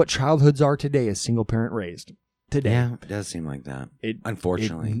majority of what childhoods are today, is single parent raised today. Yeah, it does seem like that.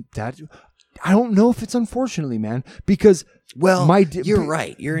 Unfortunately. I don't know if it's unfortunately, man, because you're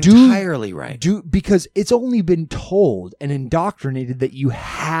right. You're entirely right. Because it's only been told and indoctrinated that you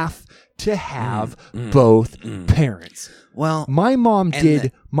have to have both parents. Well, my mom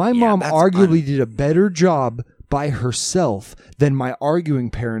arguably did a better job by herself than my arguing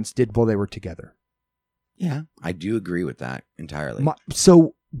parents did while they were together. Yeah, I do agree with that entirely.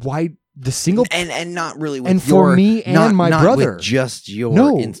 So why the single and not really with and for me and my brother, with just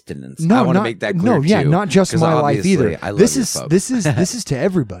your instance. I want to make that clear too. Not just my life either. I love this is to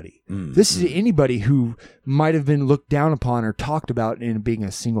everybody. This is to anybody who might have been looked down upon or talked about in being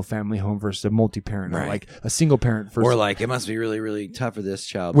a single family home versus a multi-parent, or like a single parent versus, or like it must be really, really tough for this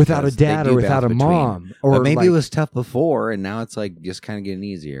child without a dad or without a mom, or maybe it was tough before and now it's like just kind of getting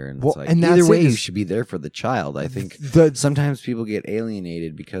easier. And it's either way, you should be there for the child. I think sometimes people get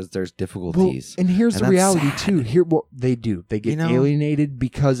alienated because there's difficulties. And here's the reality too. They get alienated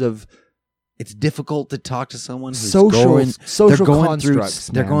because of. It's difficult to talk to someone who's social constructs.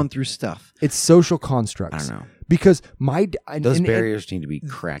 They're going through stuff. It's social constructs. I don't know. Because those barriers need to be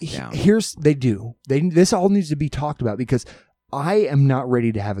cracked down. They do. This all needs to be talked about because I am not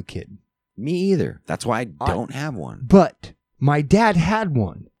ready to have a kid. Me either. That's why I don't have one. But my dad had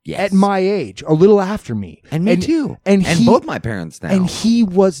one. Yes. At my age, a little after me. And me too. And both my parents now. And he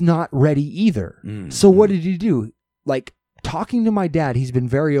was not ready either. So what did he do? Talking to my dad, he's been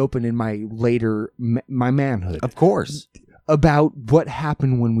very open in my later, my manhood. Of course. About what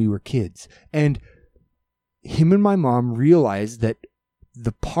happened when we were kids. And him and my mom realized that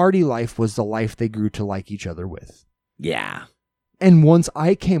the party life was the life they grew to like each other with. Yeah. And once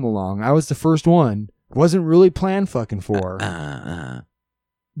I came along, I was the first one, wasn't really planned fucking for,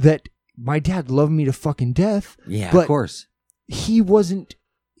 that my dad loved me to fucking death. Yeah, but of course. He wasn't,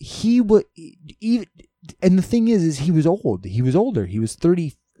 and the thing is he was old. He was older. He was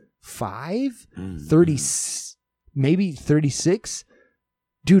 35, 30, maybe 36.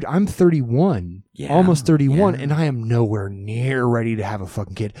 Dude, I'm 31, almost 31, and I am nowhere near ready to have a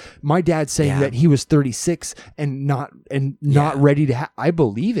fucking kid. My dad's saying that he was 36 and not ready to have. I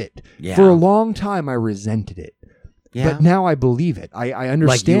believe it. Yeah. For a long time, I resented it. Yeah. But now I believe it. I understand.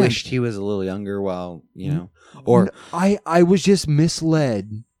 Like you wished he was a little younger while, or I was just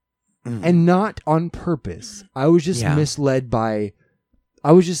misled and not on purpose. I was just misled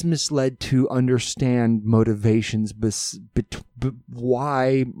to understand motivations,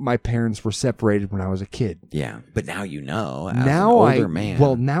 why my parents were separated when I was a kid. Yeah, but now as an older man.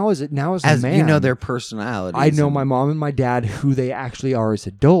 Well, now as a man, you know their personalities. I know my mom and my dad who they actually are as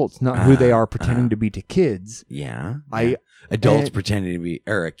adults, not who they are pretending to be to kids. Yeah, Kids pretending to be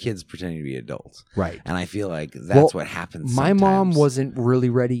adults, right? And I feel like that's what happens. My mom wasn't really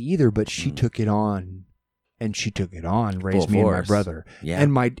ready either, but she took it on. And she took it on, raised me and my brother. Yeah.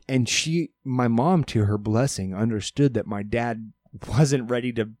 And my mom, to her blessing, understood that my dad wasn't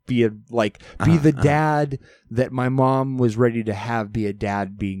ready to be the dad that my mom was ready to have be a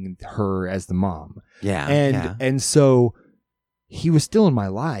dad, being her as the mom. Yeah. And so he was still in my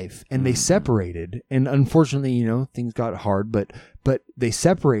life, and they separated. And unfortunately, things got hard, but they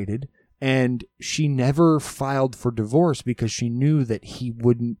separated. And she never filed for divorce because she knew that he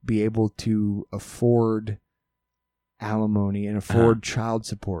wouldn't be able to afford alimony and afford child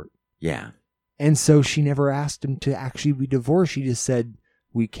support. Yeah. And so she never asked him to actually be divorced. She just said,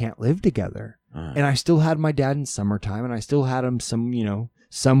 we can't live together. And I still had my dad in summertime, and I still had him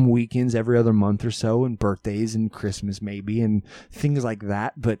some weekends every other month or so, and birthdays and Christmas maybe, and things like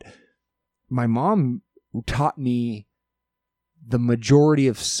that. But my mom taught me the majority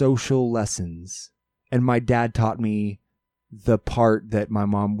of social lessons, and my dad taught me the part that my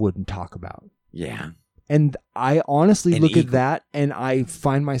mom wouldn't talk about. Yeah. And I honestly look at that, and I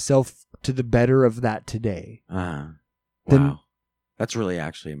find myself to the better of that today. Wow. That's really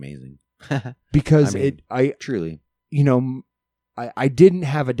actually amazing. Because truly, I didn't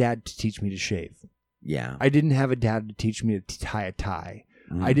have a dad to teach me to shave. Yeah. I didn't have a dad to teach me to tie a tie.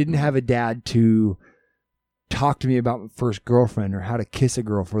 I didn't have a dad to talk to me about my first girlfriend, or how to kiss a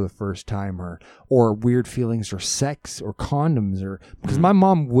girl for the first time, or weird feelings, or sex, or condoms, or because my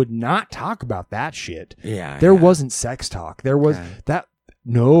mom would not talk about that shit. Yeah. There wasn't sex talk. There was that.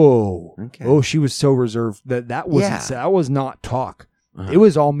 No. Okay. Oh, she was so reserved that wasn't that was not talk. It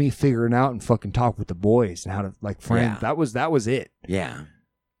was all me figuring out and fucking talk with the boys and how to friends. That was it. Yeah.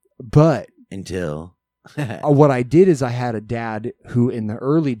 But until what I did is I had a dad who in the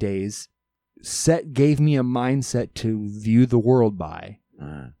early days gave me a mindset to view the world by.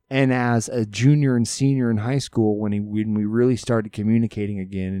 And as a junior and senior in high school, when we really started communicating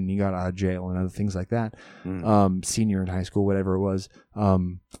again, and he got out of jail and other things like that, senior in high school, whatever it was,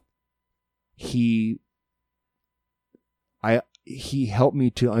 he helped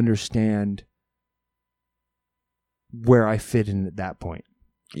me to understand where I fit in at that point.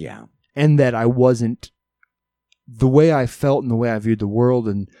 Yeah. And that I wasn't the way I felt and the way I viewed the world.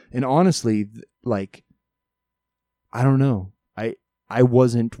 And honestly, I don't know. I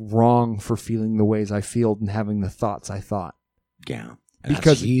wasn't wrong for feeling the ways I feel and having the thoughts I thought. Yeah.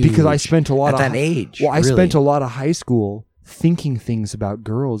 Because I spent a lot at that age. Well, I spent a lot of high school thinking things about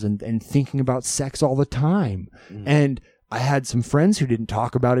girls and thinking about sex all the time. And I had some friends who didn't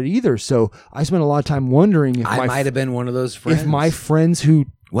talk about it either. So I spent a lot of time wondering if I might have been one of those friends. If my friends who...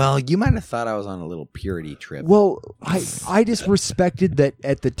 Well, you might have thought I was on a little purity trip. Well, I just respected that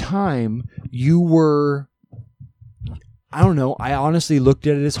at the time you were... I don't know. I honestly looked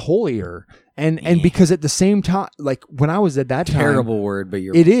at it as holier. And because at the same time, when I was at that time... Terrible word, but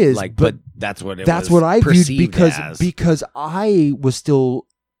it is. But that's what it was. That's what I viewed as. because I was still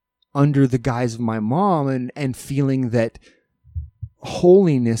under the guise of my mom and feeling that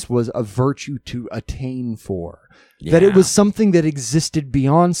holiness was a virtue to attain for. Yeah. That it was something that existed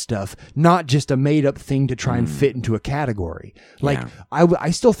beyond stuff, not just a made up thing to try and fit into a category.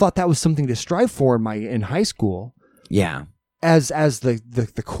 I still thought that was something to strive for in high school. Yeah. As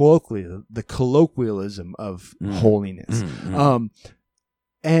the colloquialism of holiness.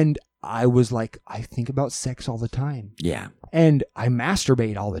 And I was like, I think about sex all the time. Yeah. And I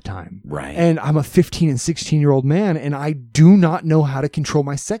masturbate all the time. Right. And I'm a 15 and 16-year-old man, and I do not know how to control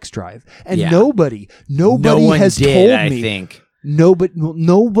my sex drive. And nobody has told me. I think.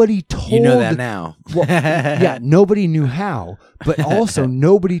 Nobody told... You know that now. Well, yeah, nobody knew how. But also,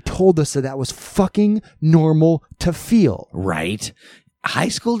 nobody told us that was fucking normal to feel. Right. High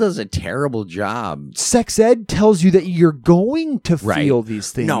school does a terrible job. Sex ed tells you that you're going to feel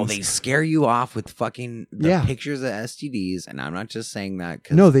these things. No, they scare you off with fucking pictures of STDs. And I'm not just saying that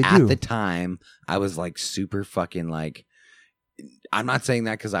because at the time, I was super fucking I'm not saying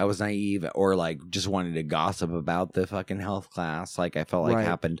that because I was naive or just wanted to gossip about the fucking health class. I felt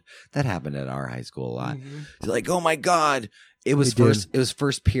happened at our high school a lot. Oh my God, It was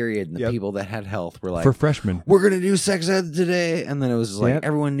first period, and the people that had health were like, for freshmen, we're gonna do sex ed today, and then it was just like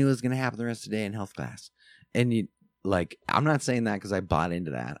everyone knew it was gonna happen the rest of the day in health class, and you. Like, I'm not saying that because I bought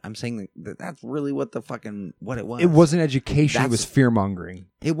into that. I'm saying that that's really what it was. It wasn't education. It was fear mongering.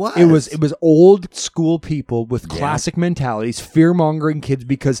 It was. It was old school people with classic mentalities, fear mongering kids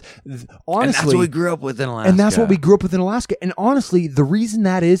because honestly, and that's what we grew up with in Alaska. And that's what we grew up with in Alaska. And honestly, the reason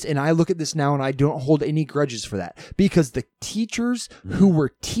that is, and I look at this now and I don't hold any grudges for that, because the teachers who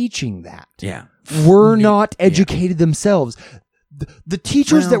were teaching that were not educated themselves. The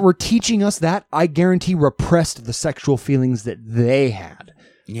teachers that were teaching us that, I guarantee, repressed the sexual feelings that they had.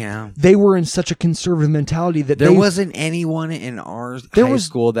 Yeah. They were in such a conservative mentality that there wasn't anyone in our high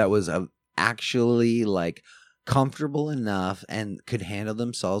school that was actually like comfortable enough and could handle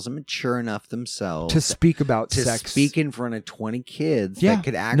themselves and mature enough themselves to speak about sex, speak in front of 20 kids that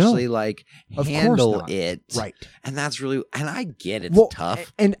could actually handle it. Right. And that's really, and I get it's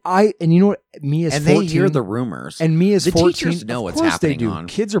tough. And you know what, me as 14, they hear the rumors. And me as the 14, teachers know what's happening. They do.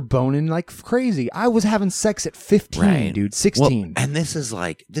 Kids are boning like crazy. I was having sex at 15, dude, 16. Well, and this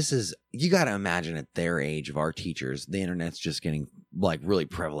is you got to imagine at their age of our teachers, the internet's just getting like really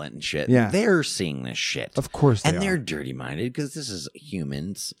prevalent and shit. Yeah. They're seeing this shit. Of course they are. They're dirty minded because this is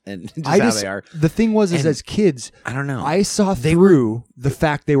humans and just how they are. The thing was, is as kids, I don't know. I saw through the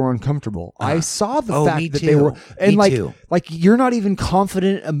fact they were uncomfortable. I saw the fact that they were, and like you're not even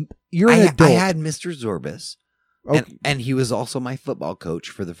confident. You're an adult. I had Mr. Zorbas. Okay. And he was also my football coach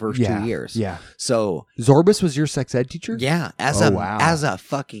for the first 2 years. Yeah. So Zorbas was your sex ed teacher? Yeah. As a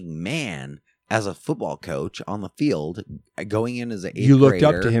fucking man, as a football coach on the field, going in as an 8th grader. You looked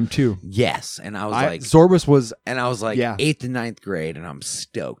up to him too. Yes. And I was like, Zorbas was, and I was like 8th and 9th grade, and I'm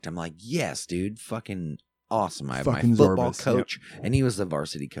stoked. I'm like, yes, dude, fucking awesome. I have my football coach, and he was the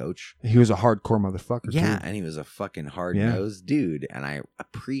varsity coach. He was a hardcore motherfucker. Yeah, too. and he was a fucking hard-nosed dude, and I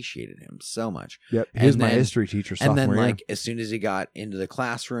appreciated him so much. Yep, he was my history teacher. And then, like, as soon as he got into the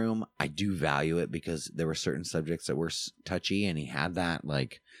classroom, I do value it because there were certain subjects that were touchy, and he had that,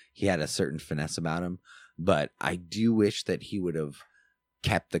 like, he had a certain finesse about him. But I do wish that he would have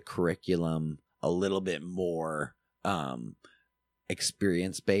kept the curriculum a little bit more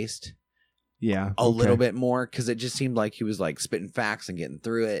experience-based. Yeah, a little bit more, because it just seemed like he was like spitting facts and getting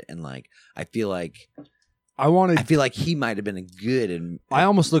through it, and like I feel like he might have been a good. And I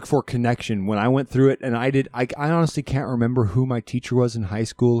almost look for connection when I went through it, and I honestly can't remember who my teacher was in high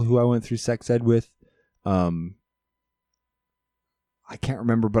school who I went through sex ed with. I can't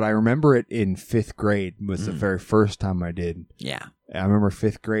remember, but I remember it in 5th grade was the very first time I did. Yeah, I remember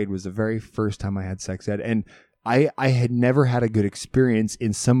 5th grade was the very first time I had sex ed, and I had never had a good experience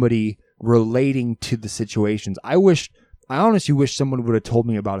in somebody relating to the situations. I honestly wish someone would have told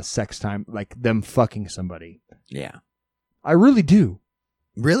me about a sex time, like them fucking somebody. Yeah. I really do.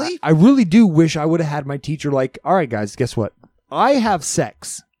 Really? I really do wish I would have had my teacher like, all right, guys, guess what? I have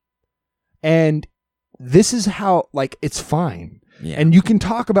sex. And this is how, like, it's fine. Yeah. And you can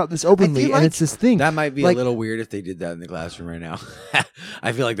talk about this openly, and it's this thing. That might be a little weird if they did that in the classroom right now.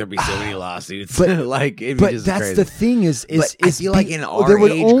 I feel like there'd be so many lawsuits. But that's crazy. The thing is I feel like in our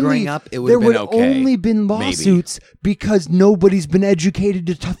age growing up, it would have been okay. There would only been lawsuits because nobody's been educated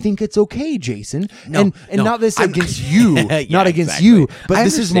to think it's okay, Jason. No, and not this against you, not against you, but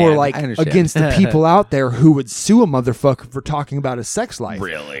this is more like against the people out there who would sue a motherfucker for talking about his sex life.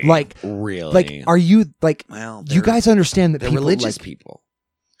 Really? Like, are you like? Well, you guys understand that people religious people,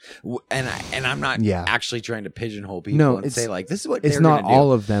 and I'm not actually trying to pigeonhole people and say like this is what it's not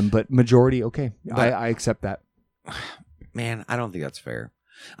all of them, but majority. Okay, I accept that. Man, I don't think that's fair.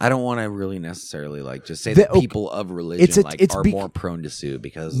 I don't want to really necessarily like just say that people of religion are more prone to sue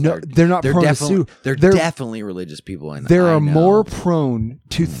because they're not prone to sue. They're definitely religious people, and they are more prone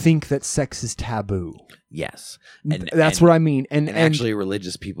to think that sex is taboo. Yes, and that's what I mean. And actually,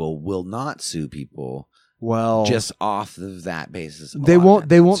 religious people will not sue people. Well, just off of that basis, they won't.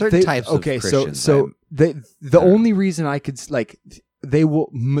 Certain types of Christians. So the only reason I could like they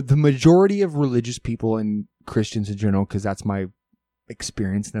will the majority of religious people and Christians in general, because that's my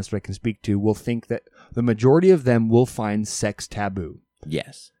experience and that's what I can speak to, will think that the majority of them will find sex taboo.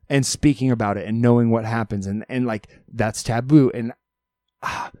 Yes, and speaking about it and knowing what happens and like that's taboo. And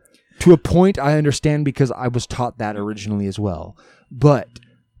to a point, I understand because I was taught that originally as well. But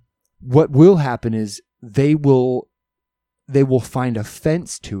what will happen is they will find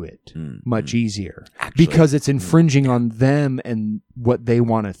offense to it much easier because it's infringing on them and what they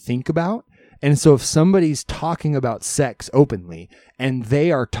want to think about. And so if somebody's talking about sex openly and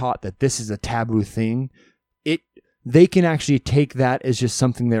they are taught that this is a taboo thing, they can actually take that as just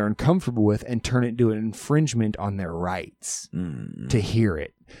something they're uncomfortable with and turn it into an infringement on their rights to hear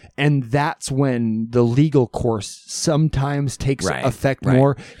it. And that's when the legal course sometimes takes effect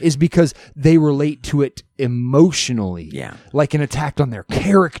more, is because they relate to it emotionally. Yeah. Like an attack on their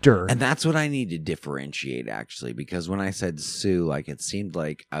character. And that's what I need to differentiate, actually, because when I said sue, like, it seemed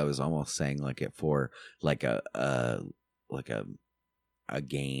like I was almost saying like it for like a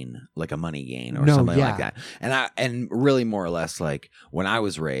gain, like a money gain or something like that. And really more or less, like when I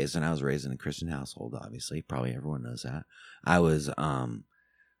was raised, and I was raised in a Christian household, obviously, probably everyone knows that. I was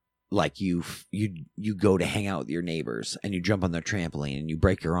like you go to hang out with your neighbors and you jump on their trampoline and you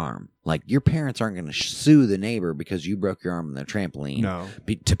break your arm. Like, your parents aren't going to sue the neighbor because you broke your arm on their trampoline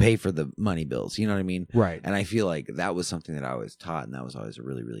to pay for the money bills. You know what I mean? Right. And I feel like that was something that I was taught, and that was always a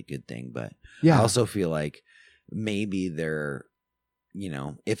really, really good thing. But I also feel like maybe they're, you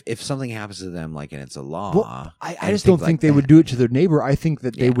know, if something happens to them, like, and it's a law. Well, I just don't think they would do it to their neighbor. I think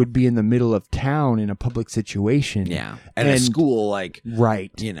that they would be in the middle of town in a public situation. Yeah. And a school, like,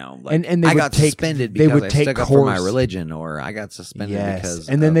 you know, like, and they I would got suspended because I stuck up for my religion, or I got suspended because.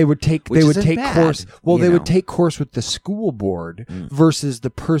 And then they would take course. Well, they would take course with the school board versus the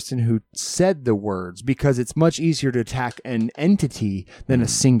person who said the words, because it's much easier to attack an entity than a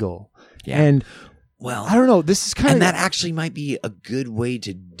single. Yeah. And well, I don't know. This is kind of, and that actually might be a good way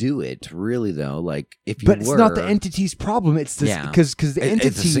to do it. Really, though, like if you, but it's not the entity's problem. It's this because the entity,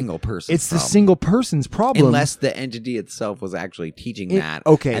 it's a single person. It's the single person's problem, unless the entity itself was actually teaching that.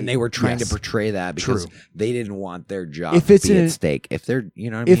 Okay, and they were trying to portray that because they didn't want their job to be at stake. If they're, you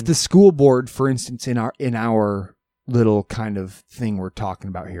know, what I mean? If the school board, for instance, in our little kind of thing we're talking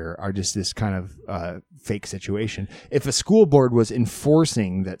about here, are just this kind of fake situation. If a school board was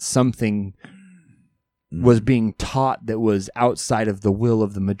enforcing that something was being taught that was outside of the will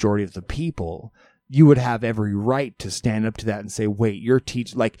of the majority of the people, you would have every right to stand up to that and say, wait, you're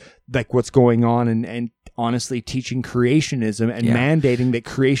teaching like what's going on, and honestly teaching creationism and mandating that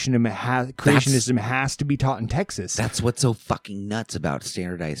creationism has to be taught in Texas. That's what's so fucking nuts about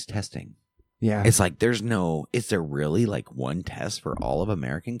standardized testing. Yeah. It's like, is there really like one test for all of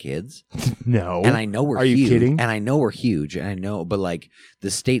American kids? No. And I know we're huge. Are you kidding? And I know we're huge. And I know, but like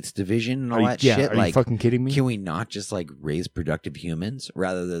the state's division and all that shit. Are like, you fucking kidding me? Can we not just like raise productive humans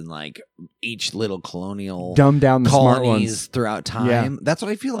rather than like each little colonial dumb down the colonies smart ones throughout time? Yeah. That's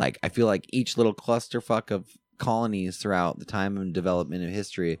what I feel like. I feel like each little clusterfuck of colonies throughout the time and development of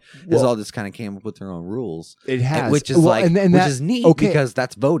history has all just kind of came up with their own rules. It has, which is which is neat because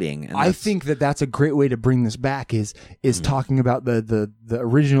that's voting. And I think that's a great way to bring this back is talking about the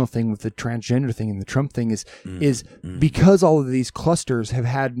original thing with the transgender thing and the Trump thing is because all of these clusters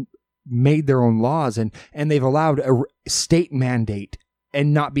have made their own laws and they've allowed a state mandate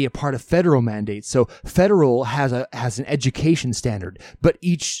and not be a part of federal mandates. So federal has an education standard, but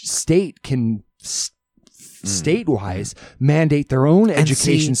each state can statewise mandate their own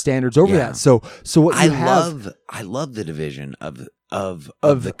education standards over that. So what you I love the division of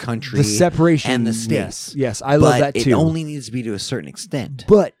the country, the separation, and the states. Yes, I love that too. It only needs to be to a certain extent.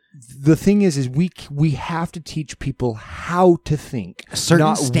 But the thing is we have to teach people how to think. Certain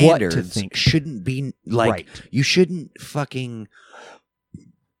not standards what to think. Shouldn't be like you shouldn't fucking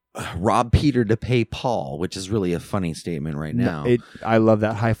rob Peter to pay Paul, which is really a funny statement right now. I love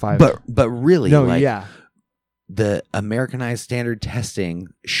that. High five. But really, the Americanized standard testing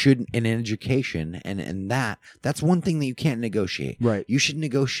shouldn't in education, and that's one thing that you can't negotiate. Right. You should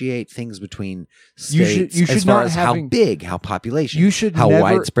negotiate things between states as far as how big, how population, how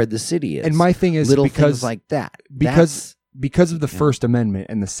widespread the city is. And my thing is little things like that. Because of the First Amendment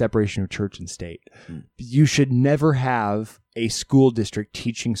and the separation of church and state, you should never have a school district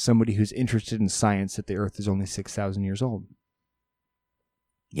teaching somebody who's interested in science that the earth is only 6,000 years old.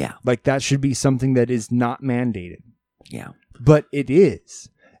 Yeah. Like that should be something that is not mandated. Yeah. But it is.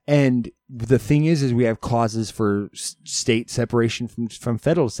 And the thing is we have clauses for state separation from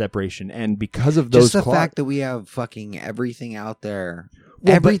federal separation. And because of those just the fact that we have fucking everything out there.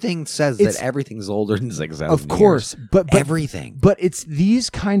 Well, everything says that everything's older than 6,000 years. Of course. But everything. But it's these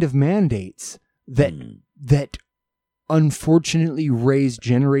kind of mandates that unfortunately raise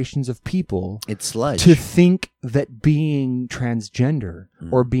generations of people to think that being transgender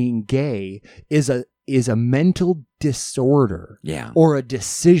or being gay is a mental disorder, or a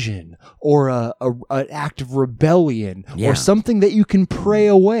decision, or an act of rebellion, or something that you can pray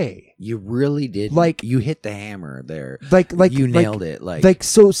away. You really did. Like you hit the hammer there. Like you nailed it.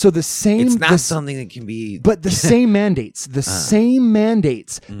 So the same. It's not something that can be. But the same mandates,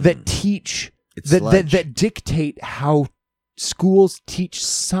 that teach that dictate how schools teach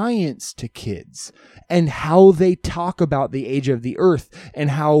science to kids and how they talk about the age of the earth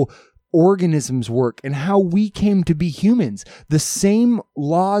and how organisms work and how we came to be humans. The same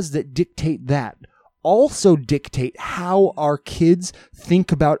laws that dictate that also dictate how our kids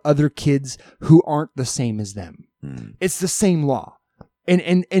think about other kids who aren't the same as them. It's the same law.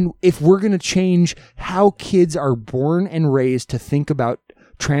 And if we're going to change how kids are born and raised to think about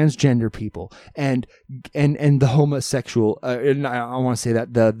transgender people and the homosexual, and I want to say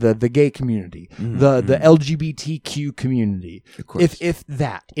that the gay community, the LGBTQ community, Of course.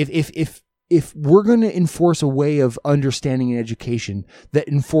 If we're going to enforce a way of understanding and education that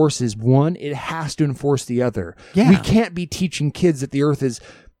enforces one, it has to enforce the other. Yeah. We can't be teaching kids that the earth is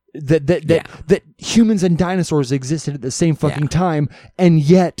that humans and dinosaurs existed at the same fucking time, and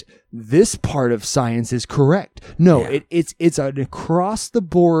yet this part of science is correct. No, it's an across the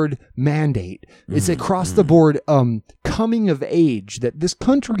board mandate. It's across the board coming of age that this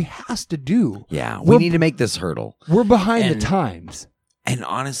country has to do. Yeah, we need to make this hurdle. We're behind the times. And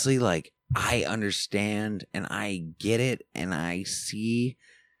honestly, like, I understand and I get it and I see,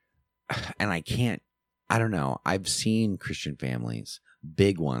 and I don't know. I've seen Christian families,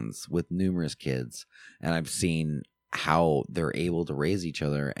 big ones with numerous kids, and I've seen how they're able to raise each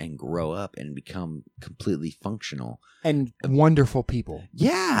other and grow up and become completely functional and wonderful people.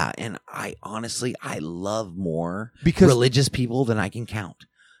 Yeah, and I love more because religious people than I can count.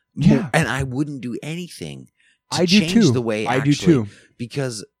 Yeah, and I wouldn't do anything to I do change too. the way I do too,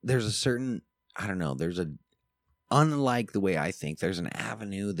 because there's a certain, I don't know, unlike the way I think, there's an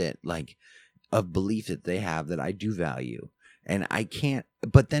avenue that, like, of belief that they have that I do value. And I can't,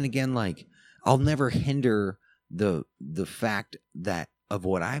 but then again, like, I'll never hinder the fact that of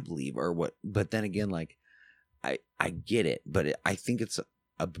what I believe but then again, like, I get it, but I think it's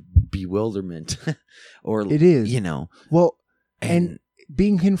a bewilderment or it is, you know, well, and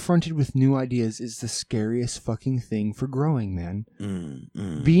being confronted with new ideas is the scariest fucking thing for growing, man.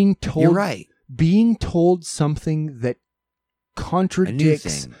 Being told, you're right. Being told something that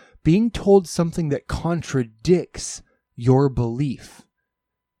contradicts, your belief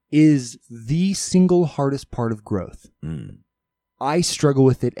is the single hardest part of growth. I struggle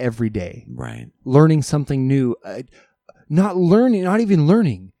with it every day. Right. Learning something new, not even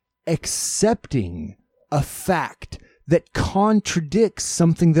learning, accepting a fact that contradicts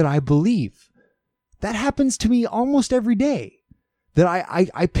something that I believe. That happens to me almost every day. That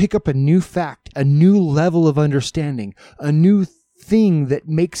I pick up a new fact, a new level of understanding, a new thing that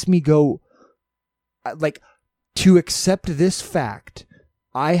makes me go, like, to accept this fact,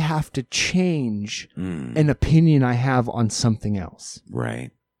 I have to change an opinion I have on something else.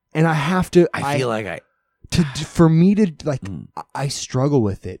 Right. And I have to, I feel like I struggle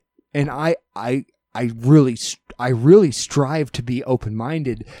with it. And I really strive to be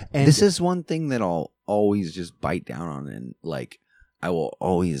open-minded. And this is one thing that I'll always just bite down on, and, like, I will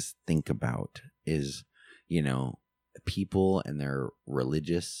always think about is, you know, people and their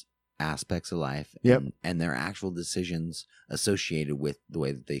religious aspects of life, and their actual decisions associated with the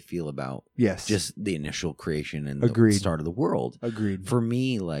way that they feel about just the initial creation and the start of the world. Agreed. For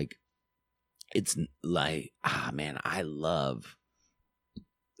me, like, it's like, man, I love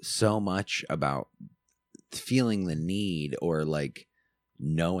so much about feeling the need, or, like,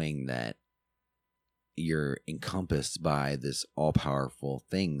 knowing that you're encompassed by this all-powerful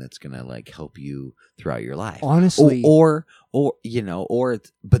thing that's gonna, like, help you throughout your life. Honestly, or you know, or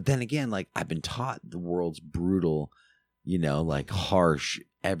it's, but then again, like, I've been taught the world's brutal, you know, like, harsh,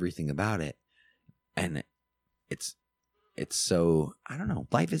 everything about it, and it's so, I don't know.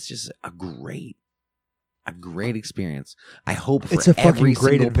 Life is just a great experience. I hope for it's a every fucking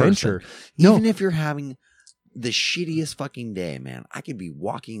great adventure. Even if you're having the shittiest fucking day, man, I could be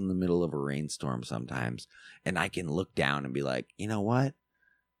walking in the middle of a rainstorm sometimes, and I can look down and be like, you know what?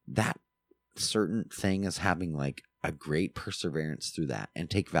 That certain thing is having, like, a great perseverance through that, and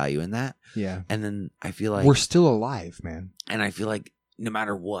take value in that. Yeah. And then I feel like we're still alive, man. And I feel like no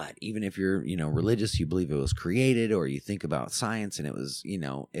matter what, even if you're, you know, religious, you believe it was created, or you think about science and it was, you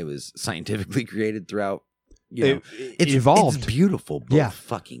know, it was scientifically created throughout, you know, it evolved. It's beautiful both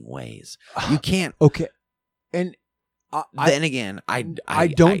fucking ways. You can't. Okay. And then again, I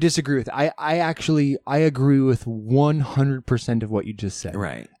don't disagree with it. I agree with 100% of what you just said.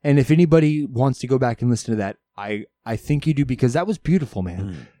 Right. And if anybody wants to go back and listen to that, I think you do, because that was beautiful,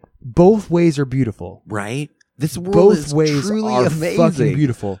 man. Both ways are beautiful. Right. This world is truly amazing. Fucking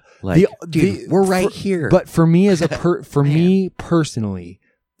beautiful. Like, dude, we're right here. But for me as me personally,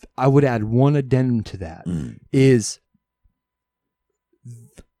 I would add one addendum to that is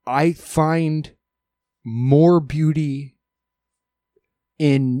I find more beauty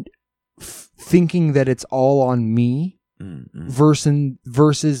in thinking that it's all on me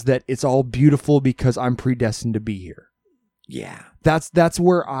versus that it's all beautiful because I'm predestined to be here. Yeah. That's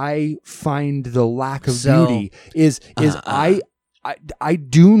where I find the lack of beauty is I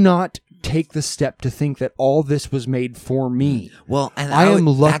do not take the step to think that all this was made for me. Well, and I am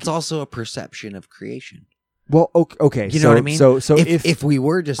lucky. That's also a perception of creation. Well, okay, you know what I mean. So if we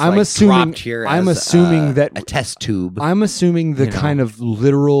were just I'm assuming dropped here, I'm as assuming that a test tube. I'm assuming the kind of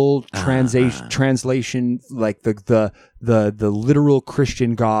literal translation, like the literal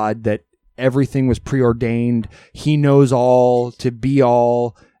Christian God, that everything was preordained. He knows all to be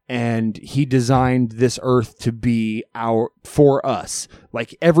all, and he designed this earth to be for us.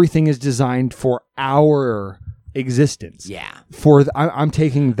 Like everything is designed for our existence. Yeah. I'm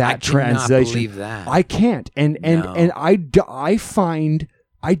taking that translation. Believe that. I can't. And I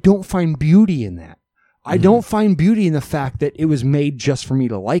don't find beauty in that. I don't find beauty in the fact that it was made just for me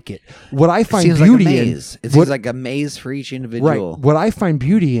to like it. What I find beauty in it seems like a maze for each individual. Right. What I find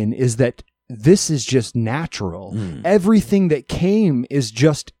beauty in is that this is just natural. Everything that came is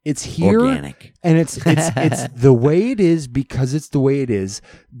just, it's here, organic, and it's the way it is because it's the way it is.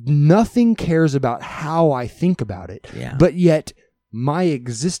 Nothing cares about how I think about it. Yeah. But yet my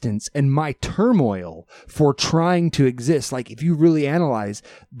existence and my turmoil for trying to exist, like if you really analyze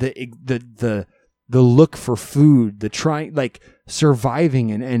the look for food, the trying, like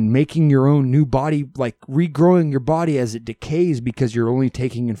surviving and making your own new body, like regrowing your body as it decays because you're only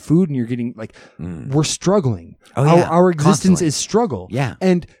taking in food and you're getting like, we're struggling. Our existence constantly is struggle. Yeah.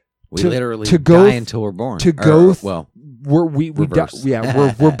 And we literally die until we're born. We die,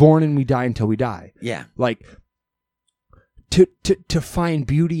 we're born and we die until we die. Yeah. Like to find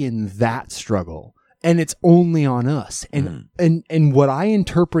beauty in that struggle. And it's only on us. And what I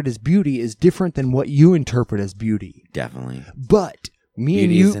interpret as beauty is different than what you interpret as beauty. Definitely. But me beauty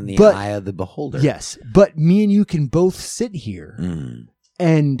and you is in the eye of the beholder. Yes. But me and you can both sit here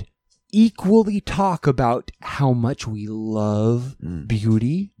and equally talk about how much we love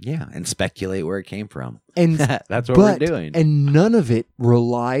beauty. Yeah. And speculate where it came from. And that's what we're doing. And none of it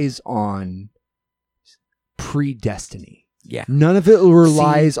relies on predestiny. Yeah. None of it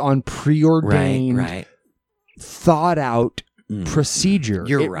relies on preordained, right. thought out procedure.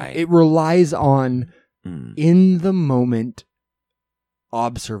 You're right. It relies on in the moment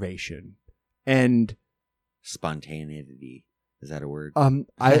observation and spontaneity. Is that a word?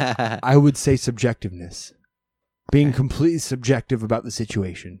 I would say subjectiveness. Being completely subjective about the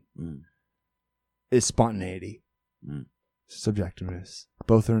situation is spontaneity. Subjectiveness.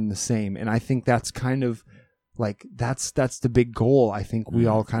 Both are in the same. And I think that's kind of like that's the big goal I think we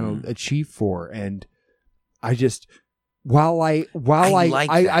all kind of achieve for. And I just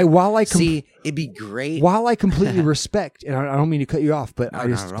see, it'd be great. While I completely respect, and I don't mean to cut you off, but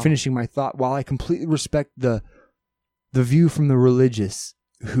finishing my thought, while I completely respect the view from the religious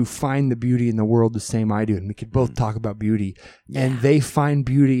who find the beauty in the world the same I do, and we could both talk about beauty, and they find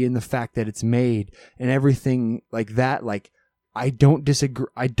beauty in the fact that it's made and everything like that. Like I don't disagree.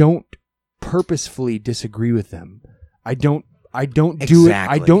 I don't purposefully disagree with them. I don't do it.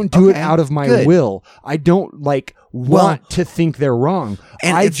 I don't do it out of my will. I don't want to think they're wrong.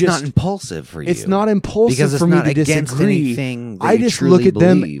 And it's not impulsive for you. It's not impulsive for me to disagree. I just look at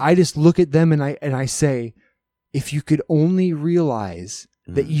them. I just look at them and I say, if you could only realize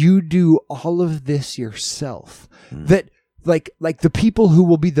that you do all of this yourself, that like the people who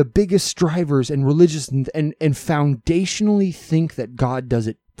will be the biggest strivers and religious and foundationally think that God does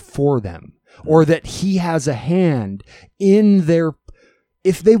it for them, or that he has a hand in their,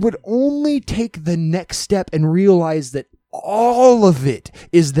 if they would only take the next step and realize that all of it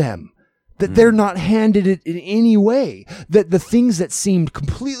is them, that they're not handed it in any way, that the things that seemed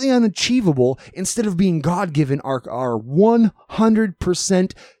completely unachievable, instead of being God-given, are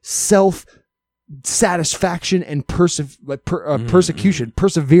 100% self-satisfaction and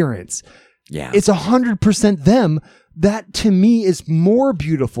perseverance. Yeah. It's 100% them. That to me is more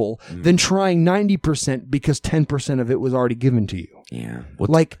beautiful than trying 90% because 10% of it was already given to you. Yeah.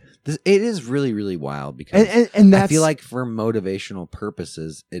 Like it is really, really wild because and that's, I feel like for motivational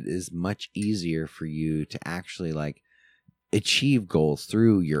purposes, it is much easier for you to actually like achieve goals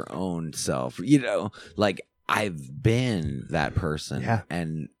through your own self. You know, like I've been that person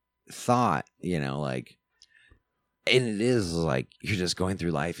and thought, you know, like, and it is like you're just going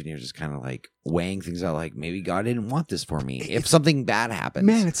through life and you're just kind of like weighing things out. Like maybe God didn't want this for me. If something bad happens,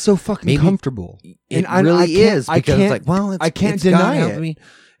 man, it's so fucking comfortable. It really is because it's like, well, I can't deny it.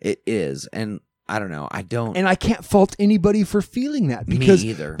 It is, and I don't know. I don't. And I can't fault anybody for feeling that because,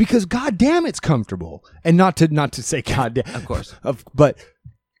 Me either. Because goddamn, it's comfortable. And not to say goddamn. Of course. But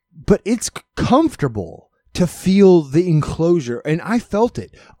it's comfortable to feel the enclosure. And I felt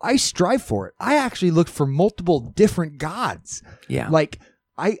it. I strive for it. I actually looked for multiple different gods. Yeah. Like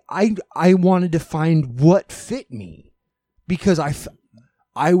I wanted to find what fit me because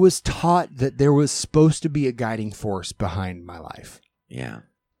I was taught that there was supposed to be a guiding force behind my life. Yeah.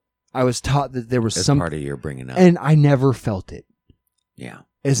 I was taught that there was That's some part of your bringing up. and I never felt it. Yeah.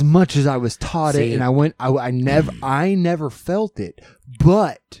 As much as I was taught it, and I never felt it,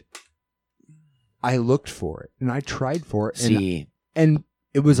 but I looked for it and I tried for it. And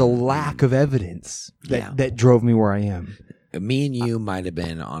it was a lack of evidence that drove me where I am. Me and you might have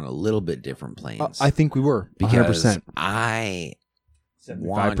been on a little bit different planes. I think we were 100%.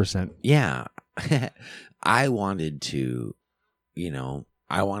 75%. Yeah. I wanted to,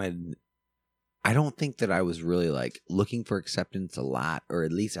 I don't think that I was really like looking for acceptance a lot, or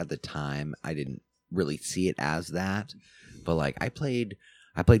at least at the time I didn't really see it as that. But like I played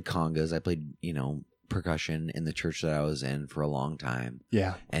congas, I played, percussion in the church that I was in for a long time.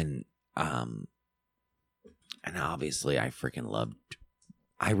 Yeah. And obviously I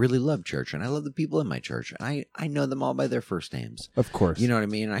really love church, and I love the people in my church. And I know them all by their first names. Of course. You know what I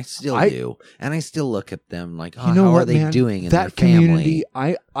mean? I still do. And I still look at them like, oh, how are they doing in that their community,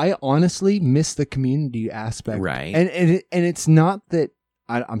 family? I honestly miss the community aspect. Right. And it's not that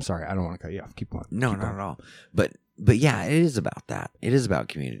I'm sorry, I don't want to cut you off. Keep going. No, not at all. But yeah, it is about that. It is about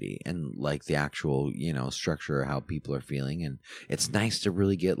community and like the actual, structure of how people are feeling. And it's nice to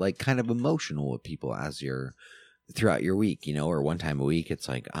really get like kind of emotional with people as you're throughout your week, or one time a week. It's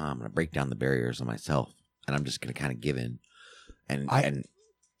like, I'm going to break down the barriers on myself, and I'm just going to kind of give in. And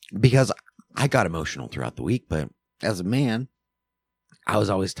because I got emotional throughout the week, but as a man, I was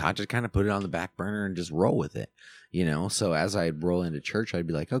always taught to kind of put it on the back burner and just roll with it, So as I'd roll into church, I'd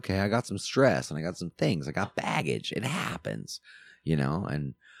be like, okay, I got some stress and I got some things. I got baggage. It happens,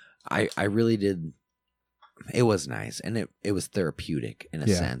 and I really did. It was nice, and it was therapeutic in a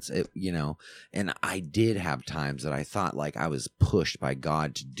sense, and I did have times that I thought like I was pushed by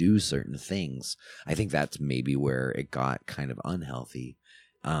God to do certain things. I think that's maybe where it got kind of unhealthy,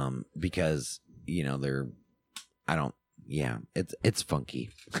 because, it's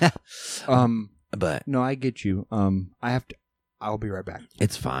funky. But no, I get you. I'll be right back.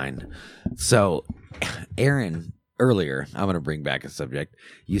 It's fine. So, Aaron, earlier, I'm going to bring back a subject.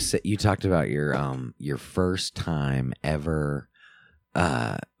 You talked about your first time ever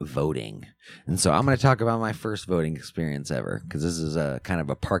voting, and so I'm going to talk about my first voting experience ever, because this is a kind of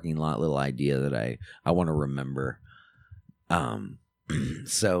a parking lot little idea that I want to remember.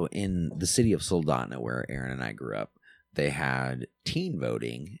 So in the city of Soldotna, where Aaron and I grew up, they had teen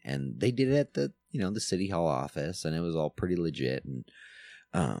voting, and they did it at the the city hall office, and it was all pretty legit. And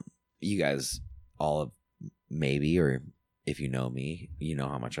you guys all have maybe, or if you know me, you know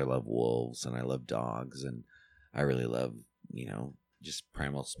how much I love wolves and I love dogs, and I really love, just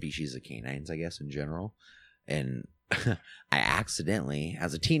primal species of canines, I guess, in general. And I accidentally,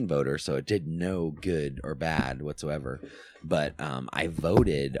 as a teen voter, so it did no good or bad whatsoever, but I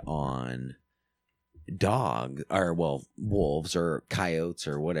voted on wolves or coyotes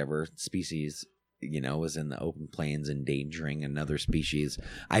or whatever species, was in the open plains endangering another species.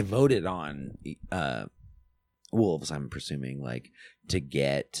 I voted on wolves, I'm presuming, like to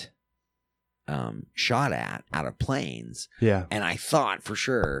get shot at out of planes. Yeah. And I thought for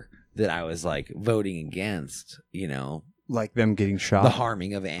sure that I was like voting against, like them getting shot, the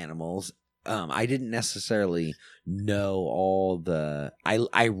harming of animals. I didn't necessarily know all the.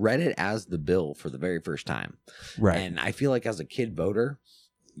 I read it as the bill for the very first time, right? And I feel like as a kid voter,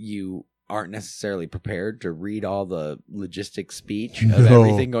 you aren't necessarily prepared to read all the logistic speech of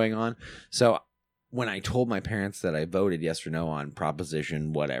everything going on. So when I told my parents that I voted yes or no on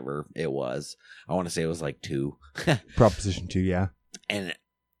Proposition whatever it was, I want to say it was like 2. Proposition 2, yeah. And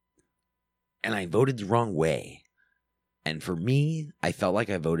I voted the wrong way. And for me, I felt like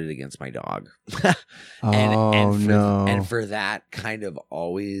I voted against my dog. And for that kind of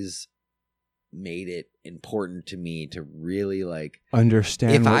always made it important to me to really like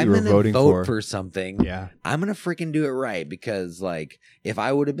understand what you were voting for. If I'm going to vote for something, yeah, I'm going to freaking do it right, because like if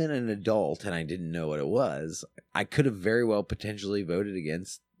I would have been an adult and I didn't know what it was, I could have very well potentially voted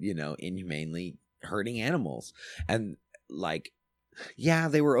against, inhumanely hurting animals. And like, yeah,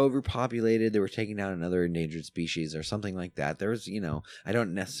 they were overpopulated. They were taking down another endangered species or something like that. There was, I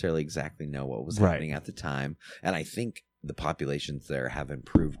don't necessarily exactly know what was happening at the time. And I think the populations there have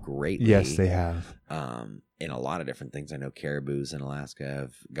improved greatly. Yes, they have. in a lot of different things. I know caribous in Alaska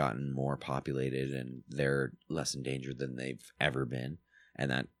have gotten more populated and they're less in danger than they've ever been.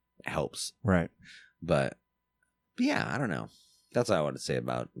 And that helps. Right. But yeah, I don't know. That's all I want to say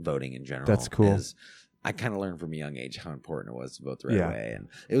about voting in general. That's cool. I kind of learned from a young age how important it was to vote the right way. And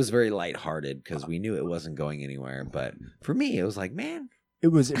it was very lighthearted because we knew it wasn't going anywhere. But for me, it was like, man. It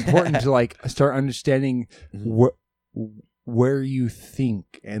was important to like start understanding where you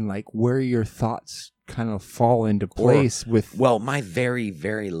think and like where your thoughts kind of fall into place well, my very,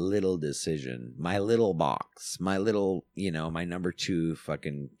 very little decision, my little box, my little, my number 2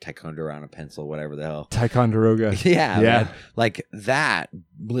 fucking Ticonderoga on a pencil, whatever the hell. Ticonderoga. Yeah. Man, like that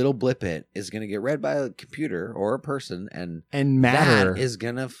little blippet is going to get read by a computer or a person and matter. That is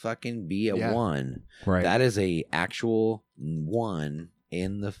going to fucking be a 1. Right. That is a actual 1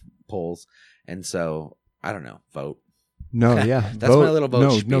 in the polls. And so, I don't know, vote. No, yeah. That's my little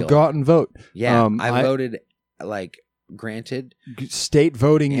vote spiel. No, go out and vote. Yeah, I voted, granted. State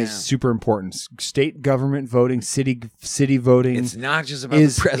voting is super important. State government voting, city voting. It's not just about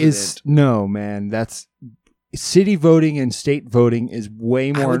the president. No, man. That's city voting and state voting is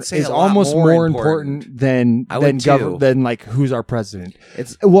way more. Is almost more important than like who's our president.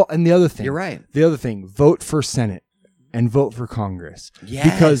 And the other thing. You're right. The other thing. Vote for Senate. And vote for Congress.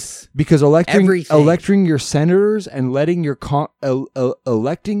 Yes. Because electing your senators and electing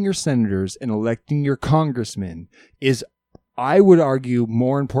your senators and electing your congressmen is, I would argue,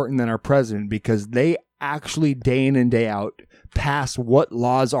 more important than our president because they actually day in and day out pass what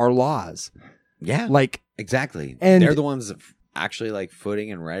laws are laws. Yeah. Like exactly. And they're the ones actually like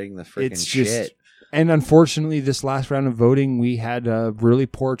footing and writing the freaking shit. And unfortunately, this last round of voting, we had a really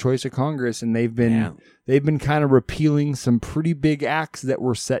poor choice of Congress, and they've been kind of repealing some pretty big acts that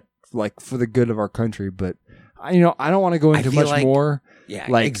were set like for the good of our country. But I don't want to go into much more. Yeah,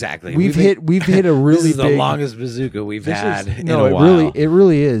 like, exactly. We've hit a really this is the big, longest bazooka we've had in a while. It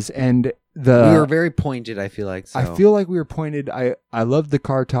really is, and we were very pointed. I feel like I feel like we were pointed. I loved the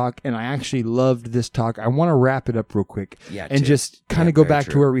car talk, and I actually loved this talk. I want to wrap it up real quick, and just kind of go back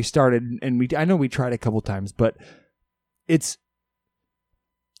to where we started. And I know we tried a couple times, but it's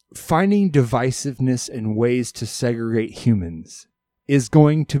finding divisiveness and ways to segregate humans is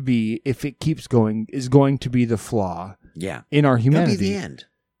going to be, if it keeps going, is going to be the flaw. In our humanity. That'll be the end.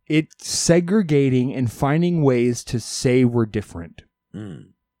 It's segregating and finding ways to say we're different.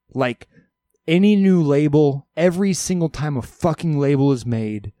 Like any new label, every single time a fucking label is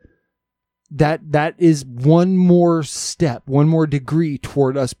made, that is one more step, one more degree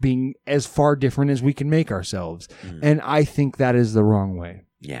toward us being as far different as we can make ourselves. And I think that is the wrong way.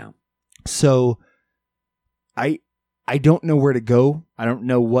 Yeah. So I don't know where to go. I don't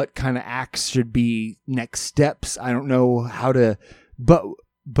know what kind of acts should be next steps. I don't know how to, but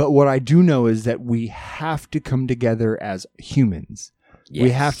what I do know is that we have to come together as humans. Yes. We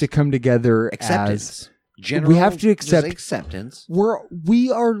have to come together acceptance. We have to accept acceptance.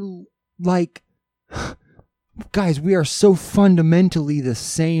 We are like, guys, we are so fundamentally the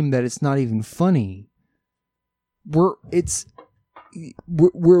same that it's not even funny. We're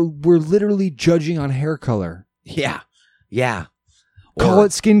literally judging on hair color. Yeah. Call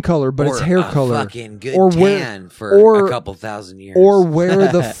it skin color, but it's hair color. Fucking good tan for a couple thousand years. Or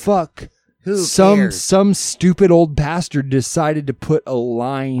where the fuck Who cares? Some stupid old bastard decided to put a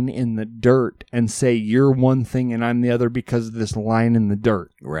line in the dirt and say you're one thing and I'm the other because of this line in the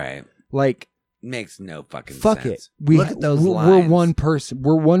dirt. Right. Like makes no fucking sense. Fuck it. Look at those lines. We're one person.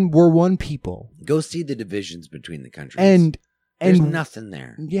 We're one people. Go see the divisions between the countries. And there's nothing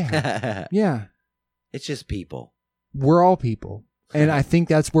there. Yeah. Yeah. It's just people. We're all people. And I think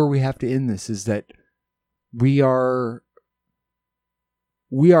that's where we have to end this, is that we are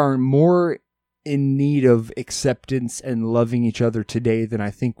more in need of acceptance and loving each other today than I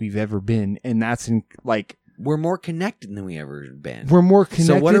think we've ever been. And that's we're more connected than we ever been. We're more connected.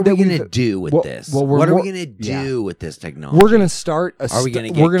 So what are we going to do with this? What are we going to do with this technology? We're going to start Are we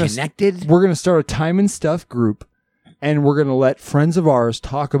going to get connected? We're going to start a time and stuff group. And we're going to let friends of ours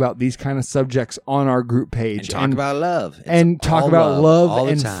talk about these kind of subjects on our group page. And talk about love. And talk about love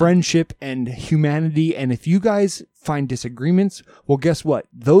and friendship and humanity. And if you guys find disagreements, well, guess what?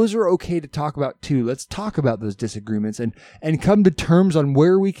 Those are okay to talk about too. Let's talk about those disagreements and come to terms on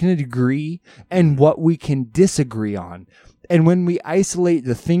where we can agree and what we can disagree on. And when we isolate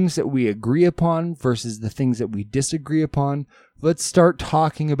the things that we agree upon versus the things that we disagree upon, let's start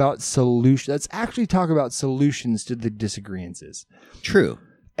talking about solutions. Let's actually talk about solutions to the disagreements. True.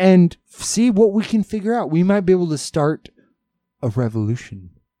 And see what we can figure out. We might be able to start a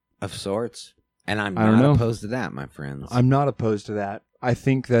revolution. Of sorts. And I'm not opposed to that, my friends. I'm not opposed to that. I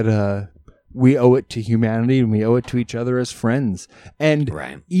think that We owe it to humanity, and we owe it to each other as friends. And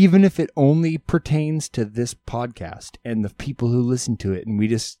even if it only pertains to this podcast and the people who listen to it, and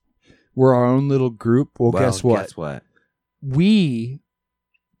we're our own little group, well, guess what? We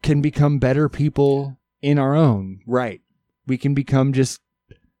can become better people in our own right. We can become just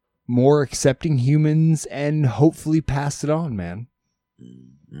more accepting humans and hopefully pass it on, man.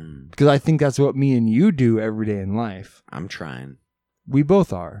 Because I think that's what me and you do every day in life. I'm trying. We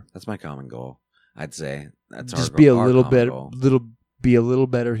both are. That's my common goal. I'd say that's just our be a our little common better, goal. be a little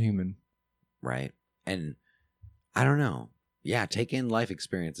better human. Right. And I don't know. Yeah, take in life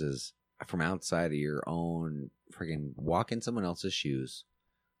experiences from outside of your own. Freaking walk in someone else's shoes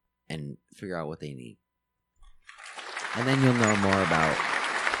and figure out what they need. And then you'll know more about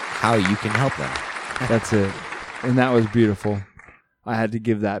how you can help them. That's it. And that was beautiful. I had to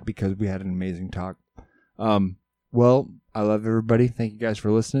give that because we had an amazing talk. Well, I love everybody. Thank you guys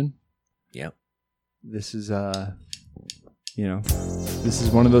for listening. Yep. This is this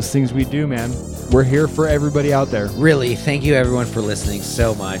is one of those things we do, man. We're here for everybody out there. Really, thank you everyone for listening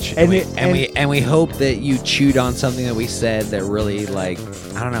so much. And we hope that you chewed on something that we said that really, like,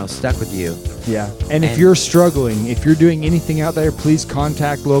 I don't know, stuck with you. Yeah. And if you're struggling, if you're doing anything out there, please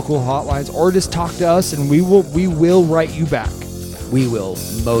contact local hotlines or just talk to us, and we will write you back. We will,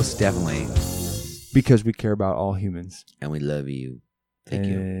 most definitely. Because we care about all humans. And we love you. Thank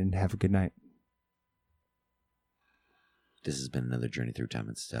you. And have a good night. This has been another journey through time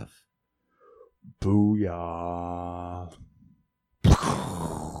and stuff. Booyah.